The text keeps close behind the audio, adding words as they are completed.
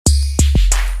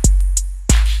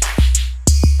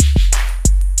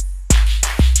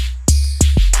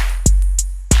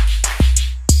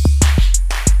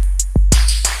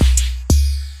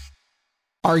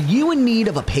Are you in need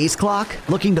of a pace clock?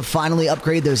 Looking to finally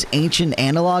upgrade those ancient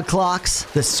analog clocks?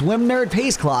 The Swim Nerd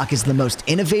Pace Clock is the most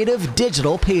innovative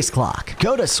digital pace clock.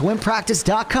 Go to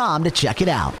swimpractice.com to check it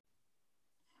out.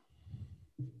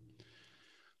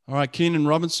 All right, Keenan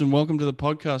Robinson, welcome to the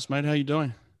podcast, mate. How you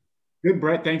doing? Good,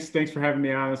 Brett. Thanks for having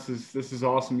me on. This is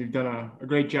awesome. You've done a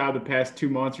great job the past 2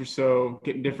 months or so,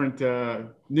 getting different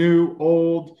new,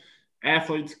 old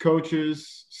athletes,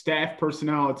 coaches, staff,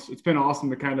 personnel. It's been awesome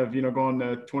to kind of, go on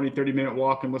the 20, 30-minute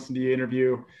walk and listen to you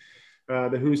interview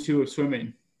the who's who of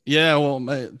swimming. Yeah, well,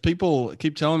 mate, people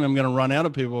keep telling me I'm going to run out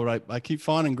of people. Right? I keep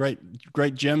finding great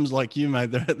gems like you,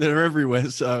 mate. They're everywhere.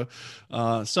 So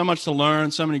much to learn,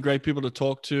 so many great people to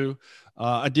talk to.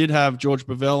 I did have George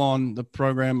Bavell on the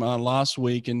program last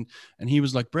week, and he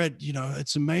was like, Brett,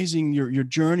 it's amazing your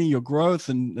journey, your growth,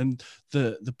 and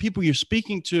the people you're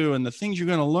speaking to, and the things you're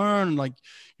going to learn. Like,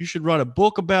 you should write a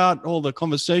book about all the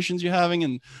conversations you're having,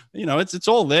 and it's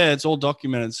all there, it's all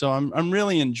documented. So I'm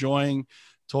really enjoying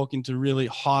talking to really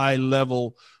high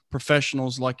level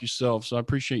professionals like yourself. So I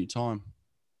appreciate your time.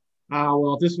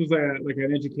 Well, if this was like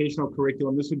an educational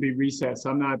curriculum, this would be recess.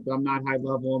 I'm not high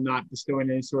level. I'm not bestowing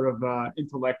any sort of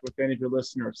intellect with any of your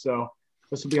listeners. So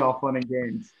this will be all fun and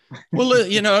games. Well,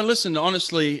 listen,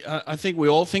 honestly, I think we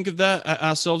all think of that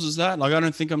ourselves as that. Like, I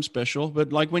don't think I'm special,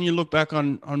 but like when you look back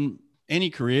on any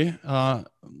career,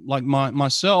 like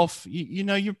myself,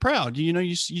 you're proud.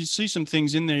 You see some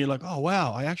things in there. You're like, oh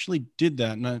wow, I actually did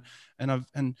that,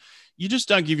 and you just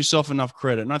don't give yourself enough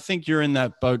credit. And I think you're in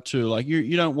that boat too. Like,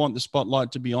 you don't want the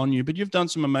spotlight to be on you, but you've done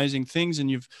some amazing things,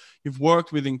 and you've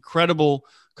worked with incredible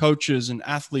coaches and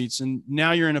athletes. And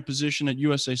now you're in a position at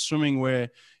USA Swimming where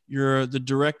you're the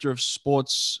director of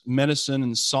sports medicine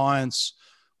and science.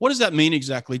 What does that mean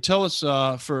exactly? Tell us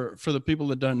for the people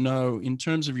that don't know, in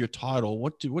terms of your title,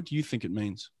 what do you think it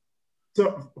means?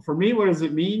 So for me, what does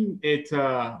it mean?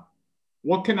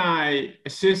 What can I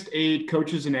assist, aid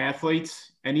coaches and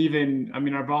athletes, and even,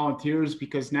 our volunteers,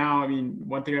 because now,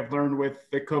 one thing I've learned with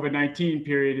the COVID-19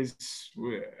 period is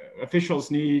officials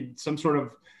need some sort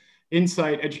of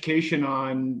insight, education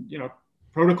on,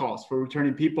 protocols for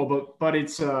returning people, but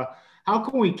it's, how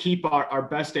can we keep our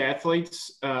best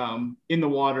athletes in the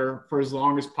water for as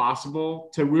long as possible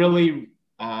to really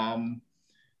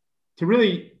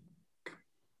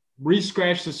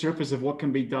re-scratch the surface of what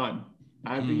can be done?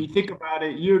 You think about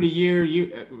it, year to year,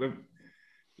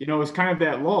 it's kind of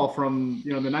that lull from,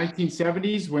 the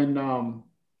 1970s when,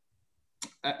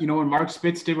 when Mark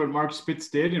Spitz did what Mark Spitz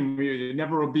did, and it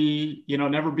never will be,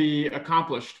 never be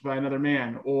accomplished by another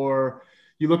man. Or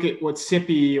you look at what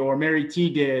Sippy or Mary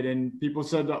T did, and people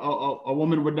said a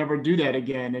woman would never do that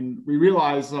again. And we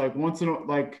realized, like,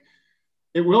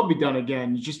 it will be done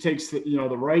again. It just takes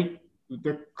the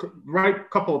right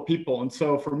couple of people. And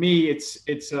so for me, it's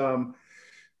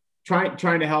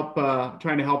trying to help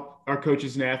our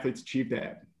coaches and athletes achieve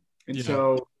that. And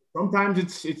so sometimes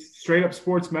it's straight up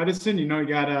sports medicine. You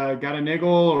got a niggle,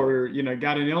 or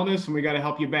got an illness, and we got to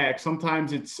help you back.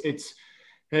 Sometimes it's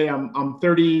hey, I'm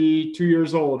 32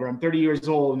 years old, or I'm 30 years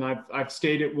old, and I've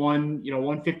stayed at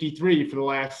 153 for the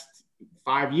last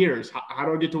 5 years. How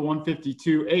do I get to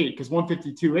 152.8? Because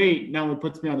 152.8 not only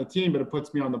puts me on the team, but it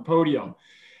puts me on the podium.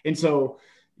 And so,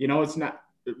 it's not.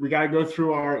 We got to go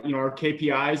through our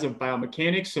KPIs of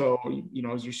biomechanics. So,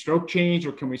 is your stroke change,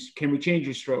 or can we change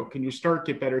your stroke? Can your start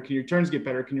get better? Can your turns get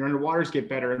better? Can your underwaters get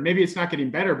better? And maybe it's not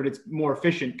getting better, but it's more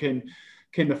efficient.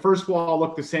 Can the first wall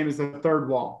look the same as the third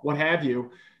wall? What have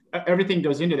you? Everything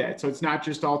goes into that. So it's not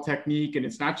just all technique, and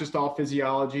it's not just all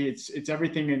physiology. It's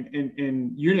everything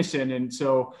in unison. And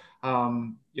so,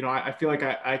 I feel like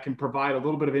I can provide a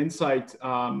little bit of insight,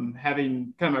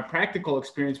 having kind of my practical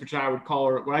experience, which I would call,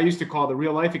 or what I used to call, the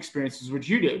real life experiences, which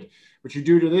you did, which you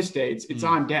do to this day. It's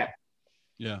on deck.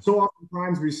 Yeah. So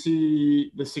oftentimes we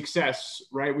see the success,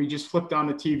 right? We just flipped on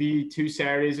the TV 2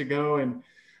 Saturdays ago and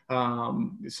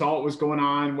saw what was going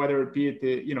on, whether it be at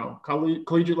the,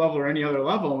 collegiate level or any other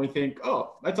level. And we think,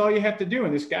 oh, that's all you have to do.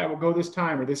 And this guy will go this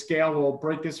time, or this gal will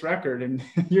break this record. And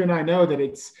you and I know that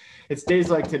it's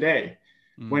days like today,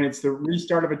 when it's the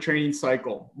restart of a training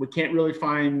cycle. We can't really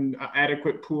find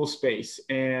adequate pool space,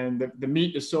 and the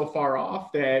meet is so far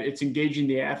off that it's engaging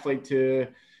the athlete to,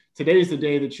 today's the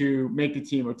day that you make the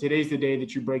team, or today's the day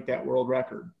that you break that world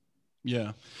record.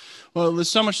 Yeah. Well, there's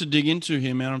so much to dig into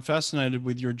here, man. I'm fascinated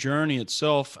with your journey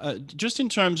itself. Just in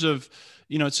terms of,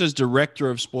 it says director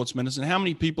of sports medicine. How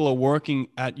many people are working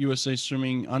at USA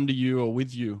Swimming under you or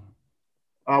with you?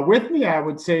 With me, I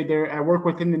would say I work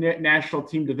within the national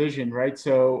team division, right?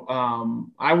 So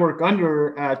I work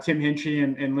under Tim Hinchy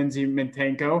and Lindsay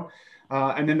Mintenko.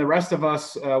 And then the rest of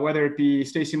us, whether it be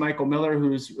Stacy Michael Miller,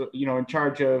 who's, in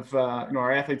charge of,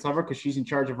 our athletes lover, because she's in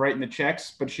charge of writing the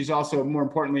checks, but she's also more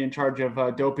importantly in charge of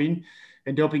doping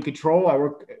and doping control. I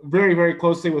work very, very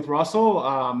closely with Russell,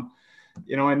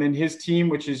 and then his team,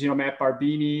 which is, Matt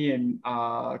Barbini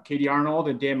and Katie Arnold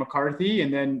and Dan McCarthy.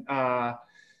 And then,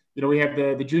 we have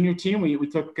the junior team. We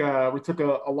took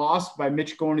a loss by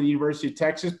Mitch going to the University of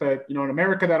Texas, but, in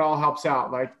America, that all helps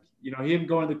out. Like, him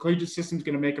going to the collegiate system is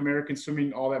going to make American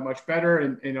swimming all that much better.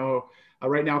 And,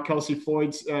 right now, Kelsey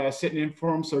Floyd's sitting in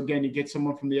for him. So, again, you get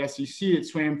someone from the SEC that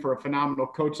swam for a phenomenal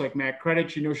coach like Matt Credit.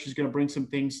 She's going to bring some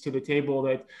things to the table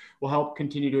that will help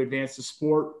continue to advance the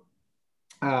sport.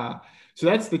 So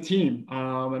that's the team.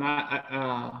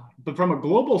 But from a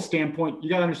global standpoint, you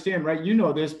got to understand, right? You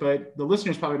know this, but the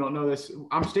listeners probably don't know this.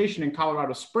 I'm stationed in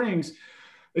Colorado Springs.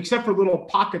 Except for little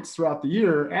pockets throughout the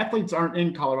year, athletes aren't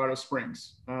in Colorado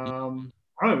Springs. We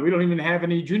don't even have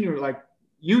any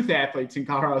youth athletes in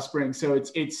Colorado Springs. So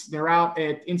they're out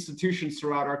at institutions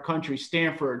throughout our country,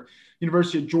 Stanford,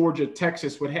 University of Georgia,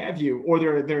 Texas, what have you, or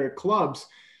they're at clubs.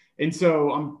 And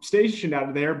so I'm stationed out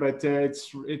of there, but it's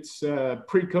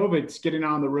pre-COVID, it's getting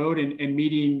on the road and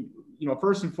meeting,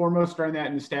 first and foremost, starting that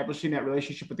and establishing that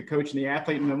relationship with the coach and the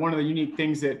athlete. And then one of the unique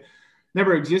things that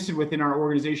never existed within our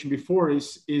organization before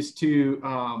is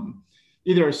to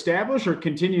either establish or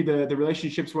continue the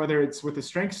relationships, whether it's with the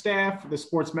strength staff, the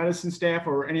sports medicine staff,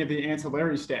 or any of the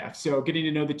ancillary staff. So getting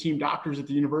to know the team doctors at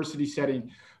the university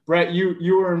setting. Brett,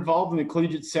 you were involved in the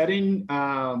collegiate setting,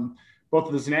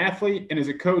 both as an athlete and as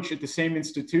a coach at the same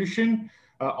institution.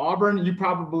 Auburn, you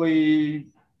probably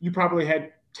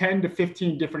had 10 to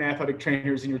 15 different athletic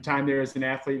trainers in your time there as an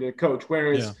athlete and a coach,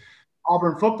 whereas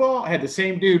Auburn football, I had the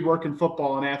same dude working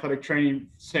football and athletic training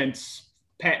since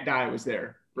Pat Dye was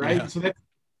there, right? Yeah. So that's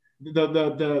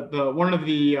the one of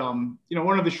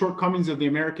the shortcomings of the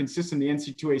American system, the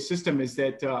NC2A system, is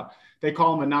that they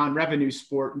call them a non-revenue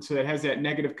sport, and so that has that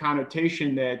negative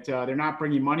connotation that they're not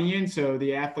bringing money in, so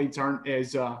the athletes aren't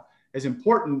as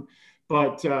important.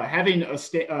 But having a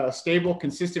stable,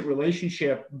 consistent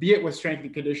relationship, be it with strength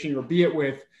and conditioning or be it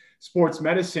with sports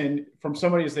medicine, from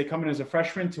somebody as they come in as a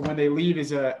freshman to when they leave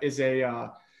as a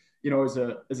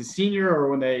senior, or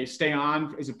when they stay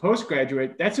on as a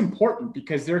postgraduate, that's important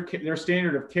because their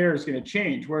standard of care is going to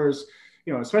change. Whereas,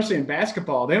 especially in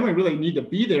basketball, they only really need to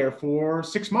be there for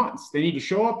 6 months. They need to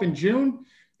show up in June.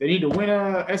 They need to win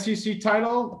a SEC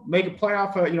title, make a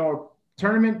playoff,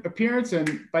 tournament appearance,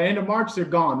 and by end of March, they're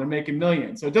gone. They're making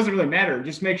millions. So it doesn't really matter.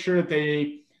 Just make sure that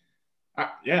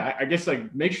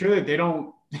make sure that they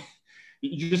don't.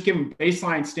 You just give them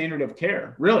baseline standard of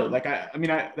care, really.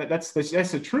 That's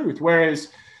the truth. Whereas,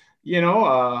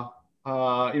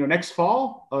 next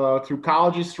fall, through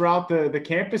colleges throughout the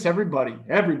campus, everybody,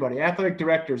 athletic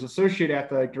directors, associate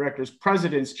athletic directors,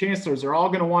 presidents, chancellors, are all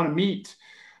going to want to meet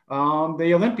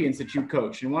the Olympians that you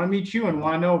coach and want to meet you and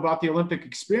want to know about the Olympic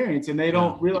experience. And they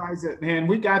don't realize that, man,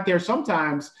 we got there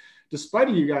sometimes despite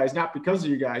of you guys, not because of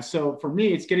you guys. So for me,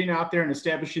 it's getting out there and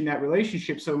establishing that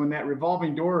relationship. So when that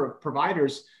revolving door of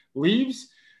providers leaves,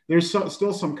 there's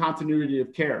still some continuity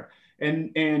of care.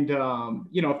 And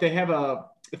if they have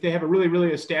a really,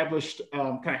 really established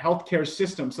kind of healthcare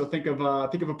system. So think of a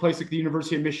place like the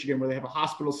University of Michigan, where they have a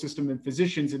hospital system and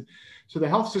physicians. And so the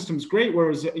health system is great.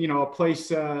 Whereas, a place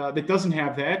that doesn't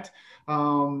have that,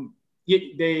 to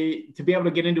be able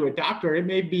to get into a doctor, it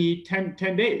may be 10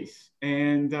 days.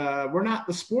 And we're not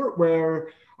the sport where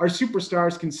our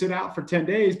superstars can sit out for 10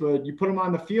 days, but you put them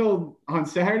on the field on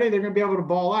Saturday, they're going to be able to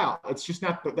ball out. That's just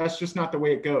not the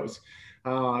way it goes.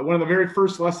 One of the very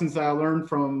first lessons that I learned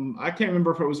from, I can't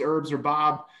remember if it was Herbs or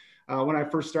Bob, when I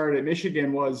first started at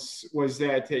Michigan was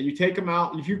that you take them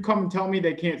out. If you come and tell me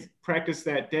they can't practice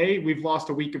that day, we've lost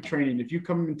a week of training. If you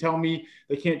come and tell me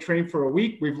they can't train for a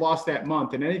week, we've lost that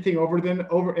month. And anything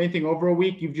over a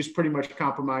week, you've just pretty much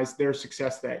compromised their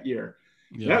success that year.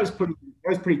 Yeah. That was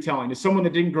pretty telling. As someone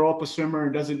that didn't grow up a swimmer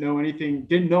and didn't know anything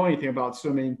about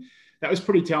swimming, that was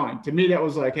pretty telling. To me, that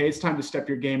was like, hey, it's time to step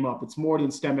your game up. It's more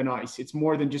than stem and ice. It's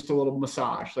more than just a little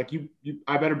massage. Like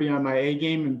I better be on my A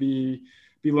game and be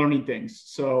learning things.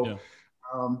 So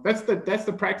that's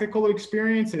the practical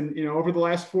experience. And, over the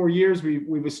last 4 years,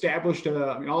 we've established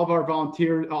all of our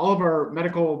volunteers, all of our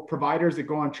medical providers that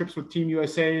go on trips with Team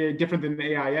USA, different than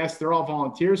the AIS, they're all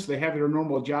volunteers. So they have their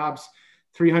normal jobs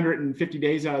 350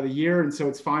 days out of the year. And so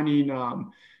it's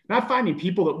not finding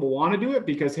people that will want to do it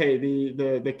because, hey,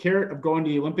 the carrot of going to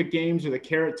the Olympic Games, or the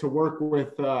carrot to work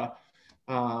with, the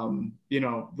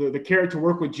carrot to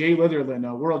work with Jay Litherland,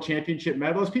 a world championship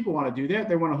medalist, people want to do that.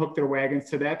 They want to hook their wagons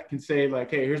to that, can say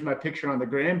like, hey, here's my picture on the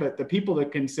gram. But the people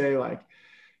that can say like,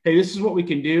 hey, this is what we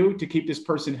can do to keep this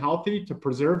person healthy, to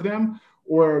preserve them,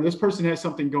 or this person has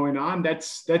something going on.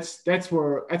 That's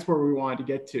where we wanted to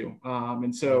get to.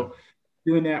 And so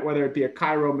doing that, whether it be a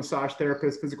chiro, massage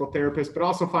therapist, physical therapist, but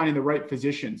also finding the right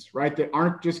physicians, right? That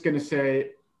aren't just going to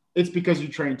say it's because you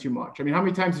train too much. I mean, how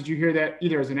many times did you hear that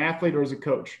either as an athlete or as a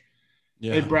coach?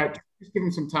 Yeah. Hey, Brett, just give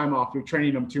him some time off. You're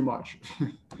training them too much.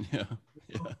 Yeah.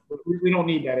 We don't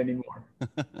need that anymore.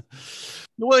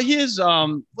 Well, here's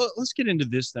let's get into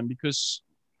this then, because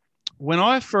when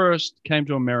I first came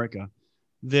to America,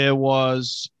 there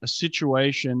was a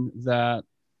situation that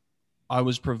I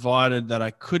was provided that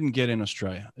I couldn't get in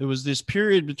Australia. It was this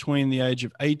period between the age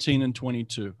of 18 and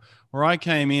 22, where I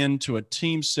came into a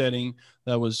team setting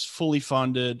that was fully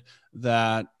funded,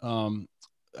 that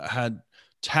had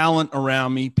talent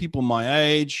around me, people my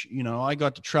age. You know, I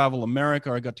got to travel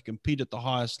America. I got to compete at the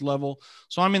highest level.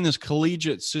 So I'm in this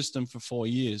collegiate system for 4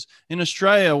 years. In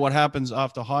Australia, what happens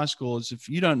after high school is if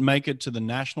you don't make it to the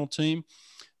national team,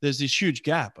 there's this huge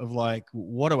gap of like,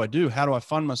 what do I do? How do I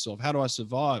fund myself? How do I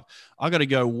survive? I got to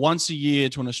go once a year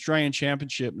to an Australian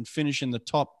championship and finish in the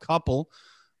top couple,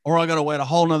 or I got to wait a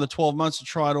whole nother 12 months to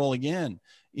try it all again.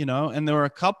 You know, and there were a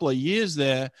couple of years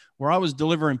there where I was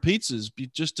delivering pizzas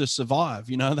just to survive.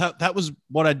 You know, that was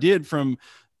what I did from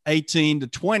 18 to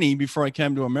 20 before I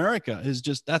came to America. Is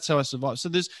just, that's how I survived.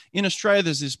 So in Australia,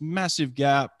 there's this massive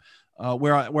gap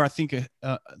where I think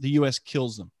the US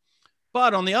kills them.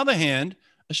 But on the other hand,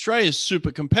 Australia is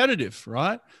super competitive,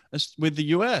 right? With the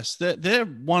US, they're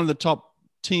one of the top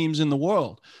teams in the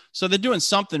world. So they're doing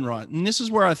something right. And this is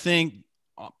where I think,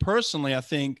 personally, I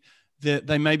think that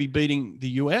they may be beating the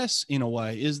US in a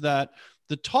way, is that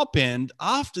the top end,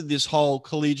 after this whole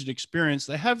collegiate experience,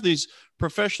 they have these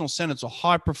professional centers or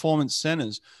high performance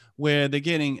centers where they're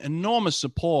getting enormous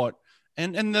support.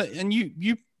 And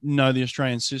you know the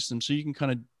Australian system, so you can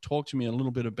kind of talk to me a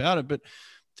little bit about it. But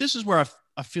this is where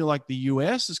I feel like the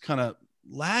US is kind of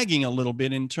lagging a little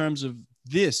bit in terms of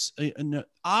this.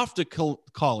 After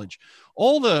college,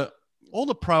 all the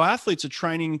pro athletes are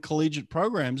training in collegiate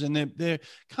programs, and they're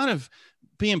kind of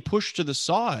being pushed to the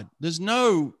side. There's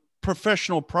no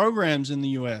professional programs in the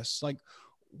US. Like,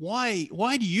 why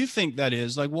do you think that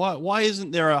is? Like, why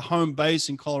isn't there a home base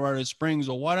in Colorado Springs,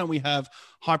 or why don't we have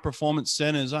high performance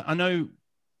centers? I know,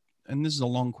 and this is a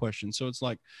long question, so it's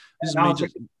like, this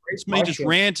is me just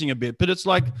ranting a bit, but it's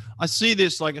like, I see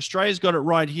this, like Australia's got it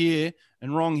right here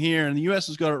and wrong here, and the US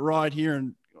has got it right here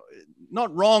and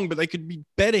not wrong, but they could be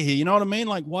better here. You know what I mean?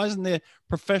 Like, why isn't there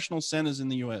professional centers in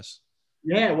the US?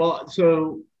 Yeah, well,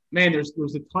 so man, there's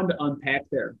a ton to unpack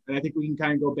there. And I think we can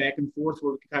kind of go back and forth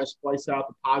where we can kind of splice out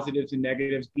the positives and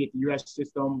negatives, be it the US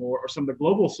system or some of the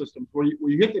global systems where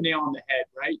you hit the nail on the head,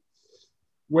 right?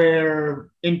 Where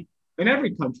in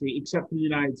every country except for the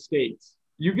United States,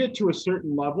 you get to a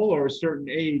certain level or a certain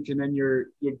age, and then you're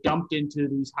dumped into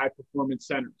these high performance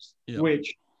centers,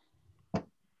 which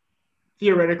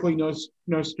theoretically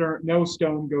no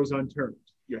stone goes unturned.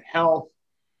 Your health,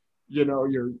 you know,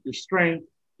 your strength,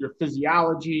 your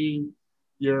physiology,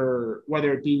 your,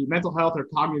 whether it be mental health or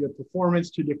cognitive performance,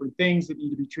 two different things that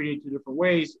need to be treated two different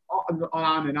ways,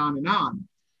 on and on and on.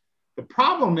 The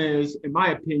problem is, in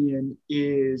my opinion,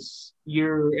 is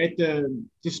you're at the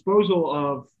disposal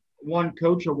of one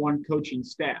coach or one coaching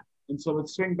staff. And so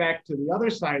let's swing back to the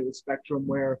other side of the spectrum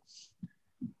where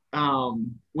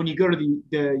when you go to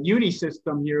the uni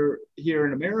system here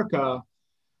in America,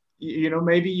 you know,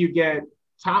 maybe you get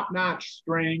top-notch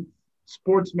strength,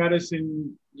 sports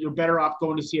medicine, you're better off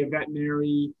going to see a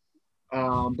veterinary,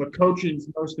 but coaching is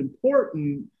most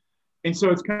important. And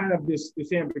so it's kind of this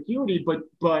ambiguity, but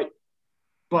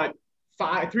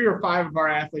 3 or 5 of our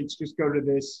athletes just go to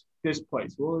this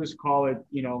place. We'll just call it,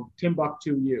 you know,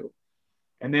 Timbuktu U.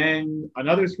 And then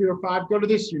another 3 or 5 go to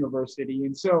this university.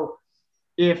 And so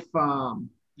if,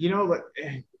 you know,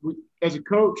 as a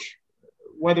coach,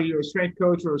 whether you're a strength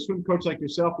coach or a swim coach like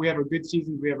yourself, we have our good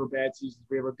seasons, we have our bad seasons,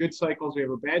 we have our good cycles, we have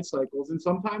our bad cycles. And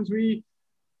sometimes we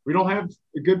don't have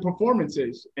good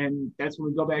performances. And that's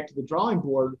when we go back to the drawing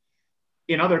board.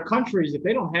 In other countries, if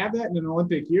they don't have that in an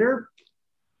Olympic year,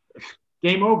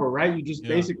 game over, right? You just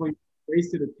basically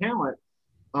wasted a talent.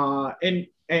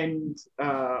 And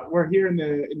we're here in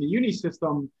the uni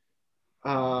system.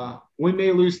 We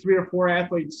may lose 3 or 4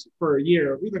 athletes for a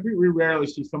year. We rarely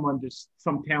see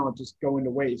some talent just go into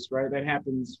waste, right? That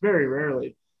happens very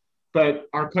rarely. But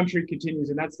our country continues,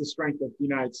 and that's the strength of the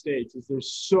United States, is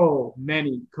there's so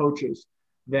many coaches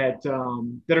that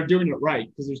are doing it right,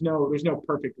 because there's no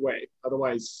perfect way.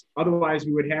 Otherwise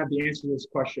we would have the answer to this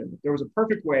question. If there was a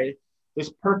perfect way, this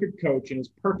perfect coach and his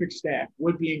perfect staff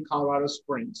would be in Colorado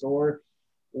Springs or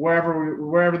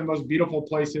wherever the most beautiful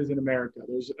place is in America.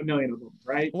 There's a million of them,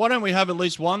 right? Why don't we have at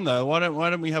least one though? Why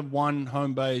don't we have one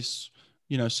home base,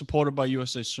 supported by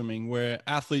USA Swimming, where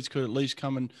athletes could at least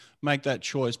come and make that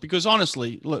choice? Because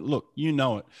honestly, look,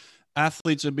 it.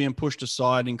 Athletes are being pushed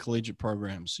aside in collegiate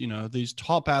programs. These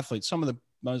top athletes, some of the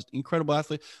most incredible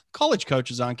athletes, college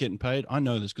coaches aren't getting paid. I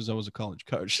know this because I was a college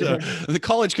coach. So the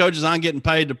college coaches aren't getting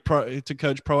paid to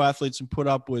coach pro athletes and put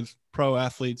up with pro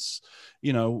athletes,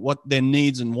 what their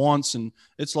needs and wants. And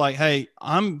it's like, hey,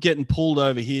 I'm getting pulled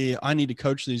over here. I need to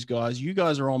coach these guys. You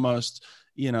guys are almost,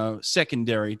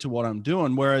 secondary to what I'm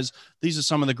doing. Whereas these are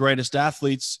some of the greatest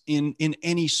athletes in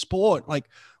any sport. Like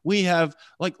we have,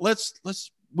 like,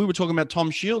 we were talking about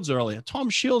Tom Shields earlier. Tom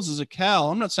Shields is a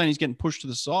Cal. I'm not saying he's getting pushed to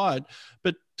the side,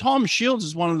 but Tom Shields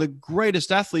is one of the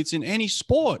greatest athletes in any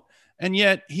sport. And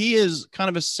yet he is kind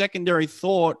of a secondary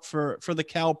thought for the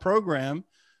Cal program.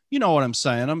 You know what I'm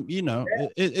saying?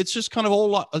 It's just kind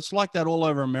of it's like that all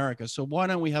over America. So why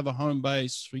don't we have a home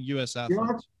base for U.S.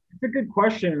 athletes? It's a good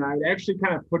question. I would actually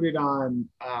kind of put it on,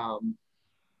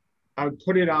 I would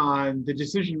put it on the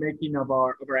decision making of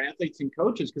our athletes and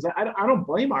coaches, because I don't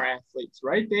blame our athletes,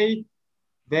 right? They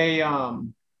make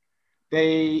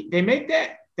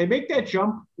that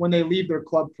jump when they leave their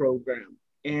club program,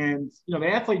 and the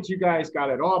athletes you guys got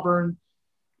at Auburn,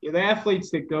 the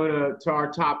athletes that go to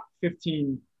our top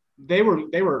 15, they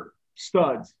were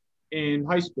studs in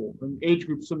high school and age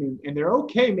group swimming, and they're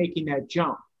okay making that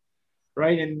jump,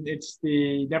 right? And it's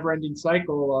the never-ending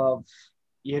cycle of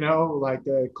like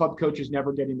the club coaches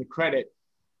never getting the credit.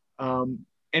 And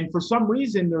for some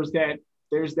reason, there's that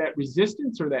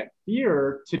resistance or that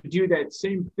fear to do that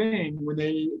same thing when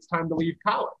it's time to leave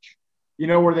college,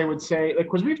 where they would say, like,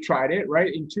 because we've tried it,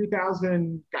 right? In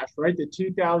the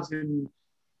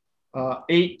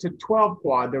 2008 to 12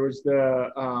 quad, there was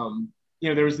there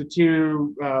was the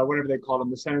two, whatever they called them,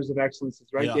 the centers of excellence,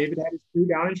 right? Yeah. David had his crew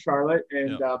down in Charlotte,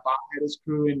 and Bob had his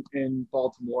crew in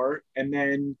Baltimore. And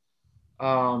then,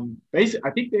 basically,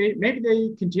 I think they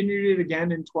continued it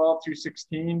again in 12 through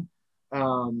 16,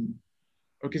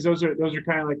 because those are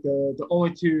kind of like the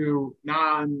only two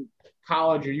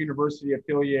non-college or university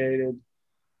affiliated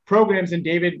programs. And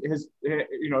David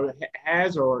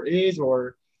has or is,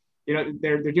 or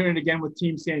they're doing it again with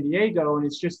Team San Diego, and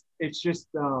it's just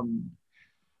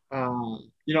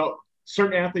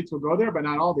certain athletes will go there, but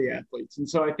not all the athletes. And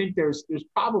so I think there's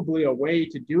probably a way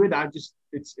to do it.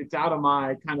 It's out of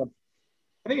my kind of,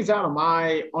 I think it's out of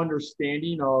my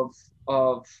understanding of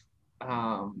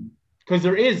because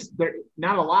there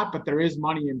not a lot, but there is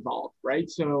money involved, right?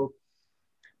 So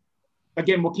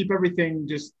again, we'll keep everything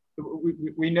just,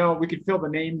 we know we could fill the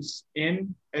names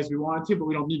in as we want to, but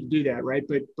we don't need to do that, right?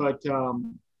 But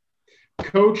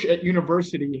coach at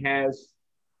university has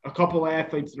a couple of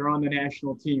athletes that are on the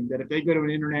national team that if they go to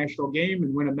an international game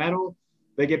and win a medal,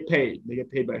 they get paid. They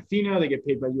get paid by FINA, they get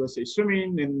paid by USA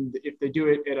Swimming, and if they do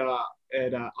it at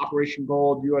Operation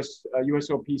Gold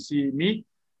USOPC meet,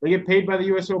 they get paid by the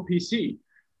USOPC.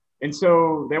 And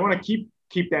so they want to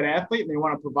keep that athlete, and they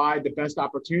want to provide the best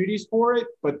opportunities for it.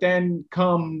 But then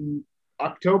come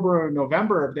October or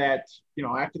November of that,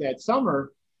 after that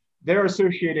summer, their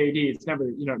associate AD, it's never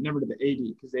to the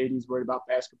AD, because the AD is worried about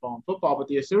basketball and football, but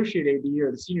the associate AD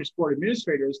or the senior sport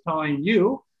administrator is telling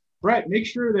you, Brett, make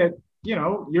sure that,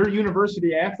 your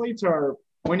university athletes are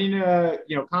winning a,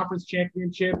 conference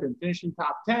championship and finishing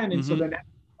top 10. And so then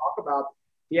talk about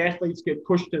the athletes get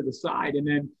pushed to the side, and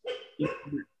then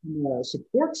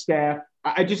support staff.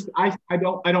 I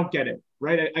don't get it,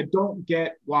 right? I don't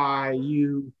get why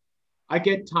I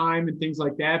get time and things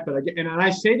like that, but and I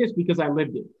say this because I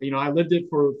lived it. I lived it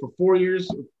for 5 years,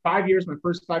 my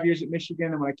first 5 years at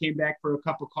Michigan. And when I came back for a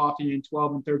cup of coffee in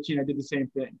 12 and 13, I did the same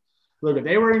thing. Look, if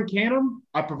they were in Canham,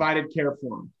 I provided care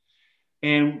for them.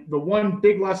 And the one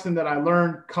big lesson that I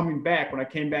learned coming back when I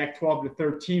came back 12 to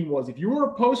 13 was, if you were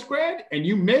a post grad and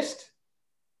you missed,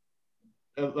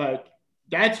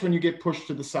 that's when you get pushed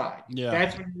to the side. Yeah.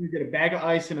 That's when you get a bag of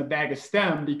ice and a bag of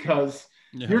stem, because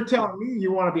you're telling me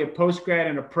you want to be a post grad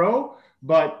and a pro,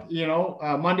 but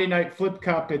Monday night flip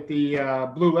cup at the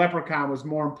Blue Leprechaun was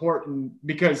more important,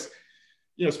 because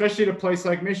especially at a place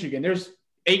like Michigan, there's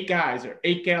 8 guys or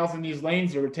 8 gals in these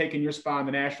lanes that are taking your spot on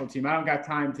the national team. I don't got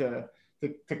time to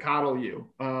coddle you.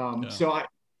 So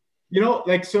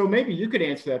so maybe you could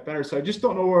answer that better. So I just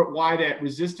don't know why that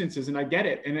resistance is, and I get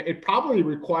it. And it probably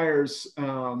requires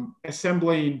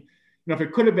assembling, if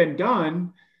it could have been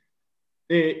done,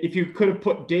 if you could have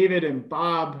put David and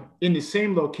Bob in the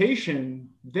same location,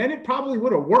 then it probably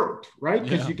would have worked, right?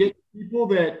 Because you get people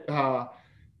that,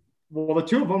 Well, the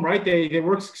two of them, right? They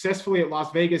worked successfully at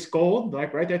Las Vegas Gold,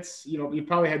 like, right? That's, you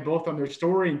probably had both on their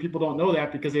story, and people don't know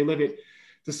that because they live it.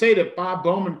 To say that Bob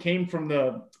Bowman came from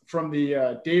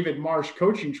the David Marsh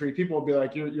coaching tree, people will be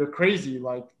like, you're crazy.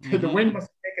 Like the wind must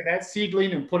have taken that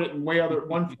seedling and put it in way other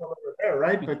one field over there,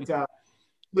 right? But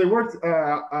they worked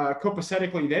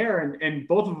copacetically there, and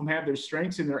both of them have their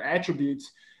strengths and their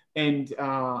attributes. And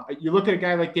you look at a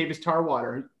guy like Davis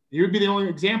Tarwater, he would be the only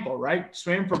example, right?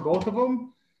 Swam for both of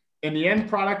them. And the end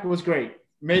product was great.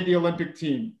 Made the Olympic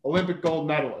team, Olympic gold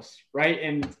medalist, right?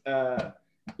 And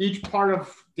each part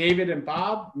of David and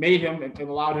Bob made him and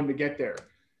allowed him to get there.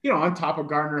 On top of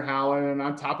Gardner Howland and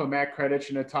on top of Matt Kredich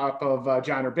and on top of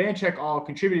John Urbanchek, all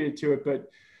contributed to it.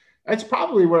 But that's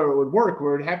probably where it would work,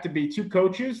 where it'd have to be two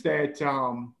coaches that,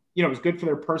 it was good for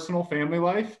their personal family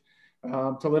life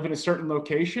to live in a certain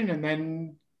location. And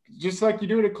then just like you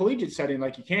do in a collegiate setting,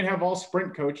 like you can't have all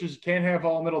sprint coaches, you can't have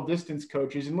all middle distance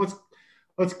coaches. And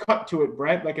let's cut to it,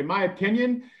 Brett. Like, in my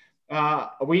opinion,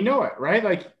 we know it, right?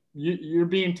 Like you're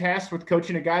being tasked with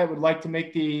coaching a guy that would like to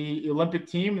make the Olympic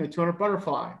team in the 200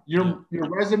 butterfly. Your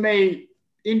resume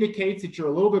indicates that you're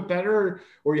a little bit better,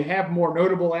 or you have more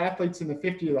notable athletes in the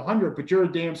 50 or the 100, but you're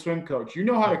a damn swim coach. You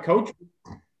know how to coach.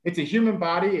 It's a human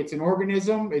body. It's an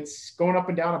organism. It's going up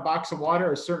and down a box of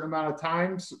water a certain amount of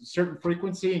times, certain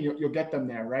frequency, and you'll get them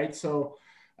there, right? So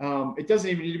it doesn't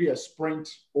even need to be a sprint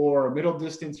or a middle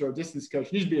distance or a distance coach.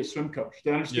 It needs to be a swim coach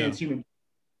that understands human.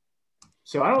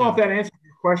 So I don't know if that answers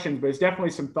your questions, but it's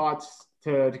definitely some thoughts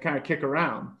to kind of kick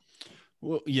around.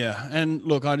 Well, yeah. And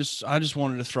look, I just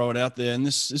wanted to throw it out there, and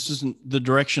this isn't the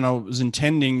direction I was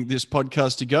intending this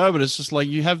podcast to go, but it's just like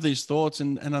you have these thoughts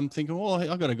and I'm thinking, well,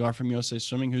 I got a guy from USA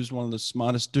Swimming who's one of the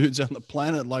smartest dudes on the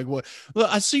planet. Like, what?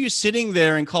 Look, I see you sitting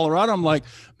there in Colorado. I'm like,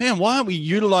 man, why aren't we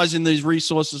utilizing these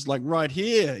resources like right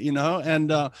here,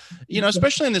 And,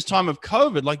 especially in this time of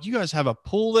COVID, like you guys have a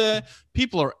pool there.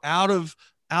 People are out of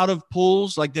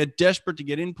pools, like they're desperate to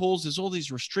get in pools. There's all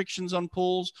these restrictions on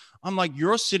pools. I'm like,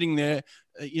 you're sitting there,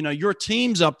 your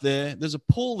team's up there. There's a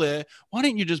pool there. Why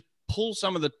don't you just pull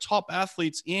some of the top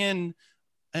athletes in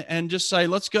and just say,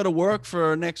 let's go to work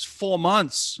for the next 4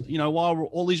 months, while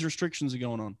all these restrictions are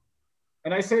going on.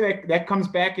 And I say that comes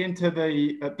back into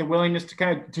the willingness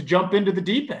to jump into the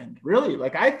deep end, really.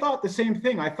 Like I thought the same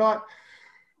thing. I thought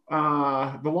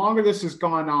the longer this has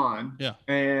gone on,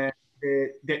 and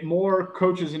that more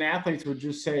coaches and athletes would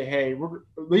just say, hey,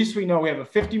 at least we know we have a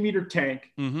 50-meter tank.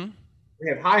 Mm-hmm. We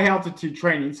have high altitude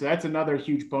training. So that's another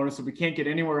huge bonus that we can't get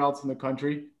anywhere else in the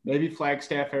country. Maybe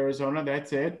Flagstaff, Arizona.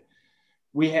 That's it.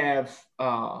 We have,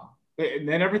 and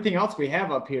then everything else we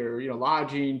have up here,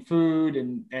 lodging, food,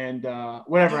 and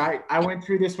whatever. I went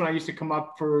through this when I used to come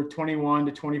up for 21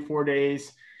 to 24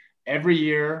 days every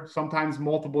year, sometimes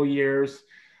multiple years.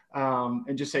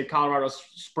 And just say Colorado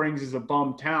Springs is a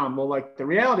bum town. Well, like the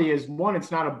reality is, one, it's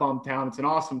not a bum town. It's an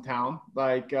awesome town.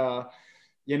 Like,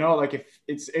 like if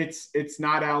it's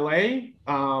not LA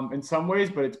in some ways,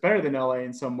 but it's better than LA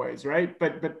in some ways. Right.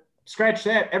 But scratch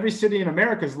that. Every city in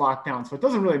America is locked down. So it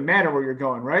doesn't really matter where you're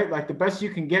going. Right. Like the best you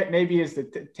can get maybe is to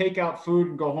take out food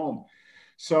and go home.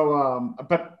 So,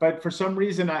 but for some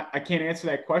reason, I can't answer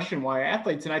that question why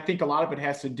athletes. And I think a lot of it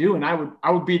has to do, and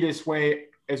I would be this way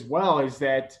as well, is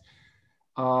that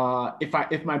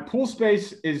if my pool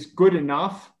space is good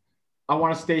enough, I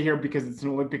want to stay here because it's an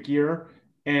Olympic year,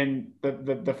 and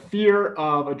the fear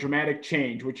of a dramatic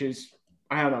change, which is,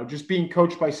 I don't know, just being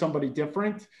coached by somebody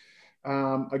different.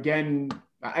 Again,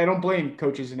 I don't blame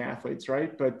coaches and athletes,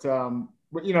 right? But to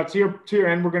your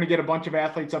end, we're going to get a bunch of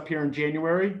athletes up here in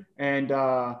January, and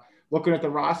looking at the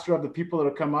roster of the people that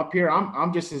have come up here,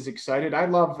 I'm just as excited.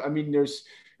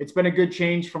 It's been a good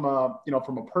change from a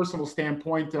personal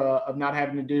standpoint of not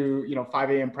having to do,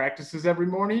 5 a.m. practices every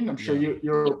morning. I'm sure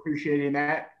you're appreciating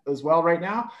that as well right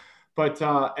now. But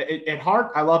at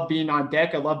heart, I love being on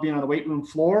deck. I love being on the weight room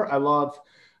floor. I love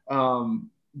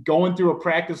going through a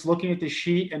practice, looking at the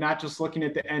sheet and not just looking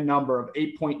at the end number of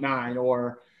 8.9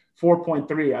 or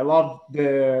 4.3. I love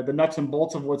the nuts and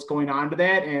bolts of what's going on to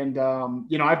that. And,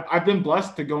 I've been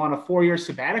blessed to go on a 4-year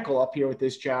sabbatical up here with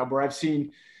this job where I've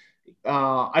seen –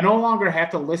 I no longer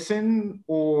have to listen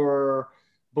or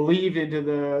believe into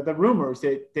the rumors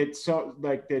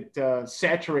that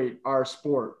saturate our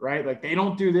sport, right? Like they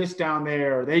don't do this down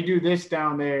there, or they do this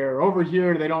down there, over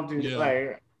here they don't do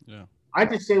I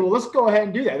just say, well, let's go ahead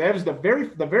and do that. That was the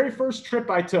very first trip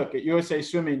I took at USA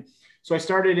Swimming. So I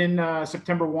started in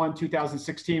September 1,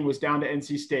 2016, was down to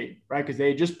NC State, right? Because they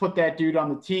had just put that dude on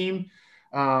the team.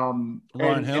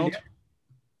 Ryan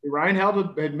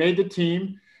Held had made the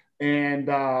team. And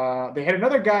they had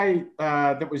another guy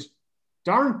that was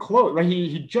darn close. Like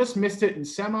he just missed it in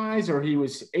semis, or he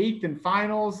was 8th in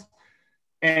finals.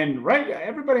 And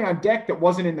everybody on deck that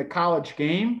wasn't in the college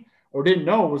game or didn't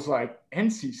know was like,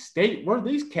 NC State, where do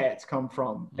these cats come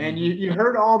from? Mm-hmm. And you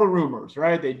heard all the rumors,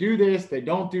 right? They do this, they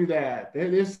don't do that,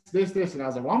 this. And I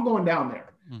was like, well, I'm going down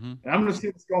there. Mm-hmm. And I'm going to see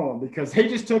what's going, because they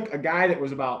just took a guy that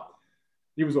was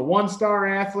he was a 1-star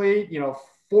athlete,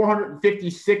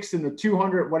 456 in the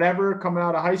 200, whatever, coming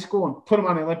out of high school, and put him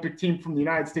on the Olympic team from the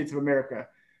United States of America.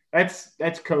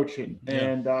 That's coaching.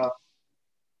 Yeah.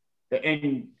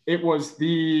 And it was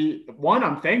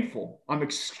I'm thankful. I'm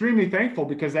extremely thankful,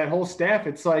 because that whole staff,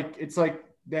 it's like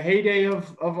the heyday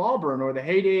of Auburn, or the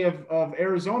heyday of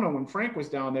Arizona when Frank was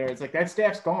down there. It's like that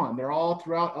staff's gone. They're all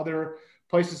throughout other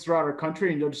places throughout our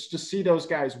country, and you'll just see those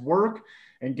guys work,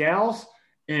 and gals,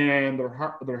 and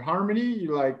their harmony.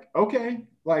 You're like, okay,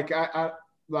 I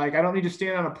don't need to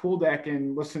stand on a pool deck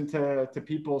and listen to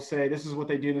people say this is what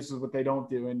they do, this is what they don't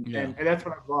do, and that's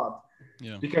what I've loved.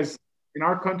 Yeah. Because in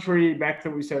our country, back to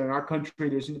what we said, in our country,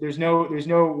 there's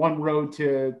no one road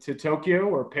to Tokyo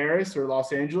or Paris or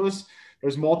Los Angeles.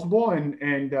 There's multiple,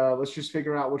 and let's just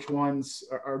figure out which ones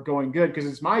are going good, because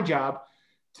it's my job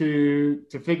to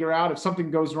figure out if something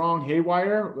goes wrong,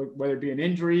 haywire, whether it be an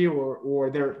injury or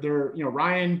they're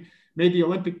Ryan made the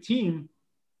Olympic team,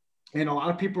 and a lot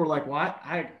of people are like, "What?"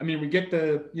 I mean, we get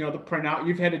the the printout.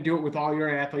 You've had to do it with all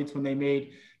your athletes when they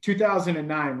made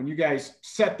 2009, when you guys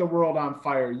set the world on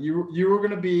fire. You were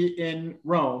going to be in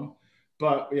Rome,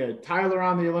 but yeah, Tyler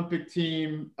on the Olympic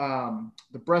team,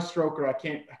 the breaststroker, I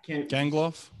can't.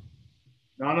 Gangloff?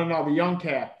 No, the young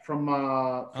cat from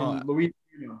Louisiana.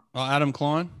 Adam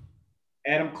Klein.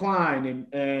 Adam Klein,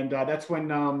 and that's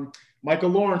when Michael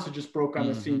Lawrence had just broke on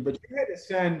the scene. But you had to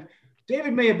send.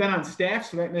 David may have been on staff,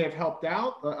 so that may have helped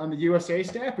out on the USA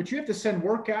staff. But you have to send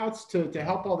workouts to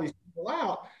help all these people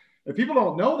out. If people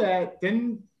don't know that,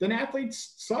 then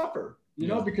athletes suffer,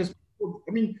 because,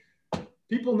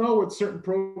 people know what certain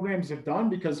programs have done,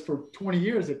 because for 20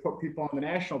 years they put people on the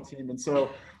national team. And so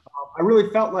I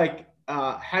really felt like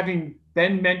having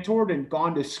been mentored and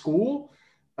gone to school,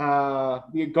 gone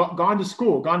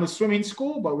to swimming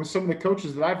school, but with some of the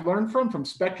coaches that I've learned from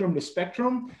spectrum to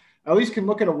spectrum, I at least can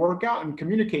look at a workout and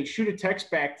communicate, shoot a text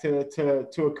back to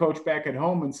a coach back at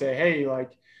home and say, hey,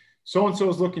 like, so-and-so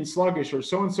is looking sluggish, or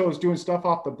so-and-so is doing stuff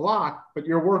off the block, but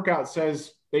your workout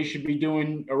says they should be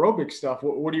doing aerobic stuff.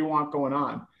 What do you want going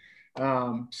on?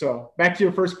 So back to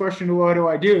your first question, what do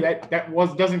I do? That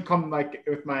doesn't come like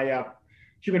with my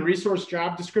human resource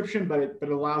job description, but it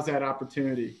allows that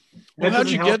opportunity. Well, how'd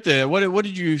you get there? What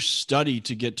did you study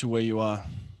to get to where you are?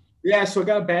 Yeah, so I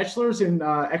got a bachelor's in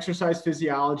exercise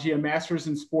physiology, a master's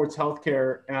in sports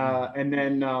healthcare, and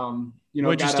then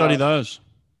where'd you study those?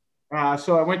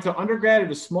 So I went to undergrad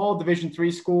at a small Division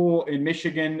III school in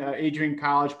Michigan, Adrian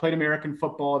College, played American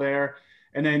football there,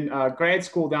 and then grad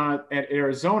school down at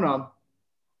Arizona.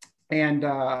 And,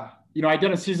 I'd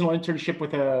done a seasonal internship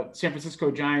with a San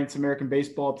Francisco Giants American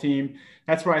baseball team.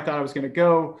 That's where I thought I was going to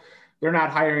go. They're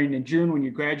not hiring in June when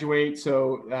you graduate.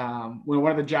 So when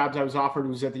one of the jobs I was offered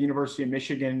was at the University of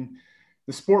Michigan,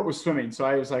 the sport was swimming. So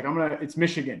I was like, it's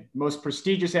Michigan, most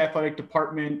prestigious athletic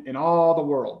department in all the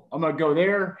world. I'm going to go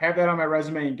there, have that on my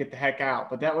resume, and get the heck out.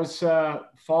 But that was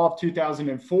fall of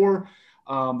 2004.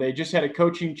 They just had a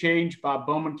coaching change. Bob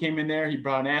Bowman came in there. He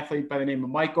brought an athlete by the name of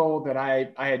Michael that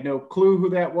I had no clue who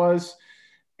that was.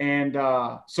 And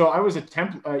so I was a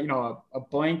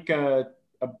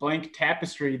blank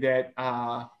tapestry that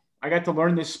I got to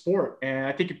learn this sport. And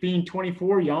I think being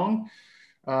 24, young,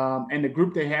 and the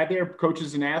group they had there,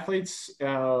 coaches and athletes,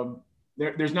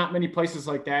 there's not many places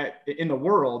like that in the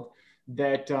world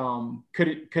that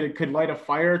could light a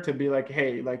fire to be like,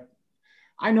 hey, like,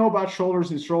 I know about shoulders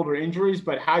and shoulder injuries,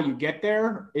 but how you get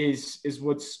there is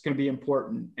what's going to be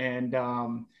important. And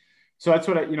so that's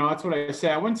what I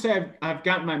say. I wouldn't say I've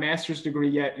gotten my master's degree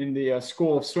yet in the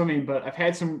School of Swimming, but I've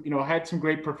had some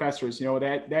great professors.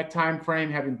 That time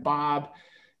frame, having Bob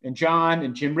and John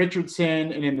and Jim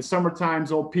Richardson, and in the summer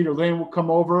times, old Peter Lynn would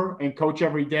come over and coach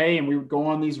every day, and we would go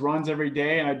on these runs every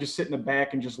day, and I'd just sit in the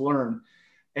back and just learn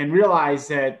and realize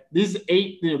that these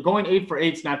going 8 for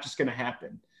 8 is not just going to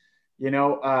happen.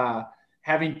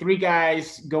 Having 3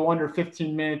 guys go under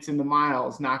 15 minutes in the mile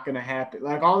is not going to happen.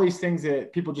 Like all these things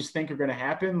that people just think are going to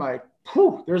happen, like,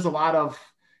 there's a lot of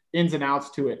ins and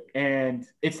outs to it. And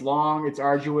it's long, it's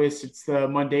arduous, it's the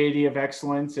mundanity of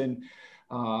excellence. And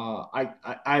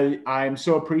I'm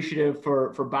so appreciative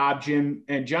for Bob, Jim,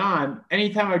 and John.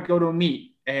 Anytime I'd go to a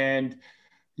meet and,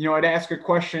 I'd ask a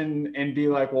question and be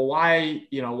like, well, why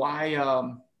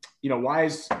why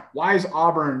is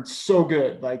Auburn so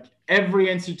good? Like every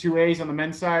NC2As on the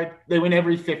men's side, they win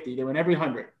every 50, they win every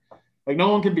 100. Like no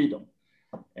one can beat them.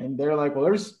 And they're like, well,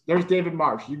 there's David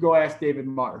Marsh. You go ask David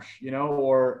Marsh,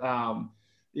 or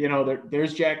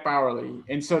there's Jack Bowerly.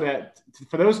 And so that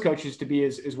for those coaches to be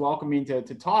as welcoming to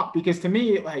talk, because to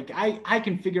me, like I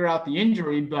can figure out the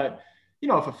injury, but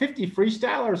if a 50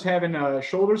 freestyler is having a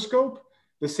shoulder scope,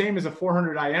 the same as a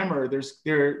 400 IMer,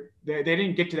 they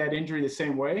didn't get to that injury the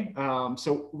same way.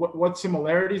 So what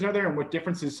similarities are there and what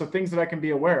differences? So things that I can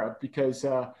be aware of, because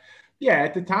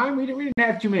at the time we didn't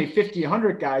have too many 50,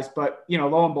 100 guys, but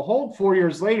lo and behold, 4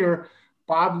 years later,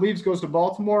 Bob leaves, goes to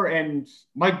Baltimore, and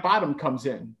Mike Bottom comes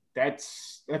in.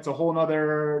 That's a whole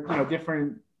nother,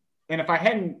 different. And if I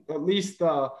hadn't at least,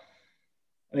 and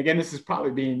again, this is probably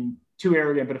being too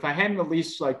arrogant, but if I hadn't at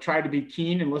least like tried to be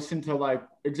keen and listen to like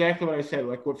exactly what I said,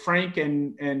 like what Frank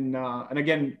and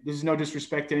again, this is no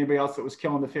disrespect to anybody else that was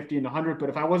killing the 50 and the 100, but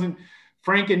if I wasn't,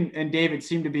 Frank and David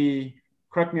seem to be,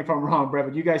 correct me if I'm wrong, Brett,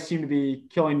 but you guys seem to be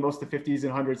killing most of the 50s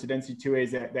and 100s at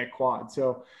NC2As, that quad.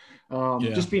 So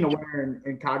just being aware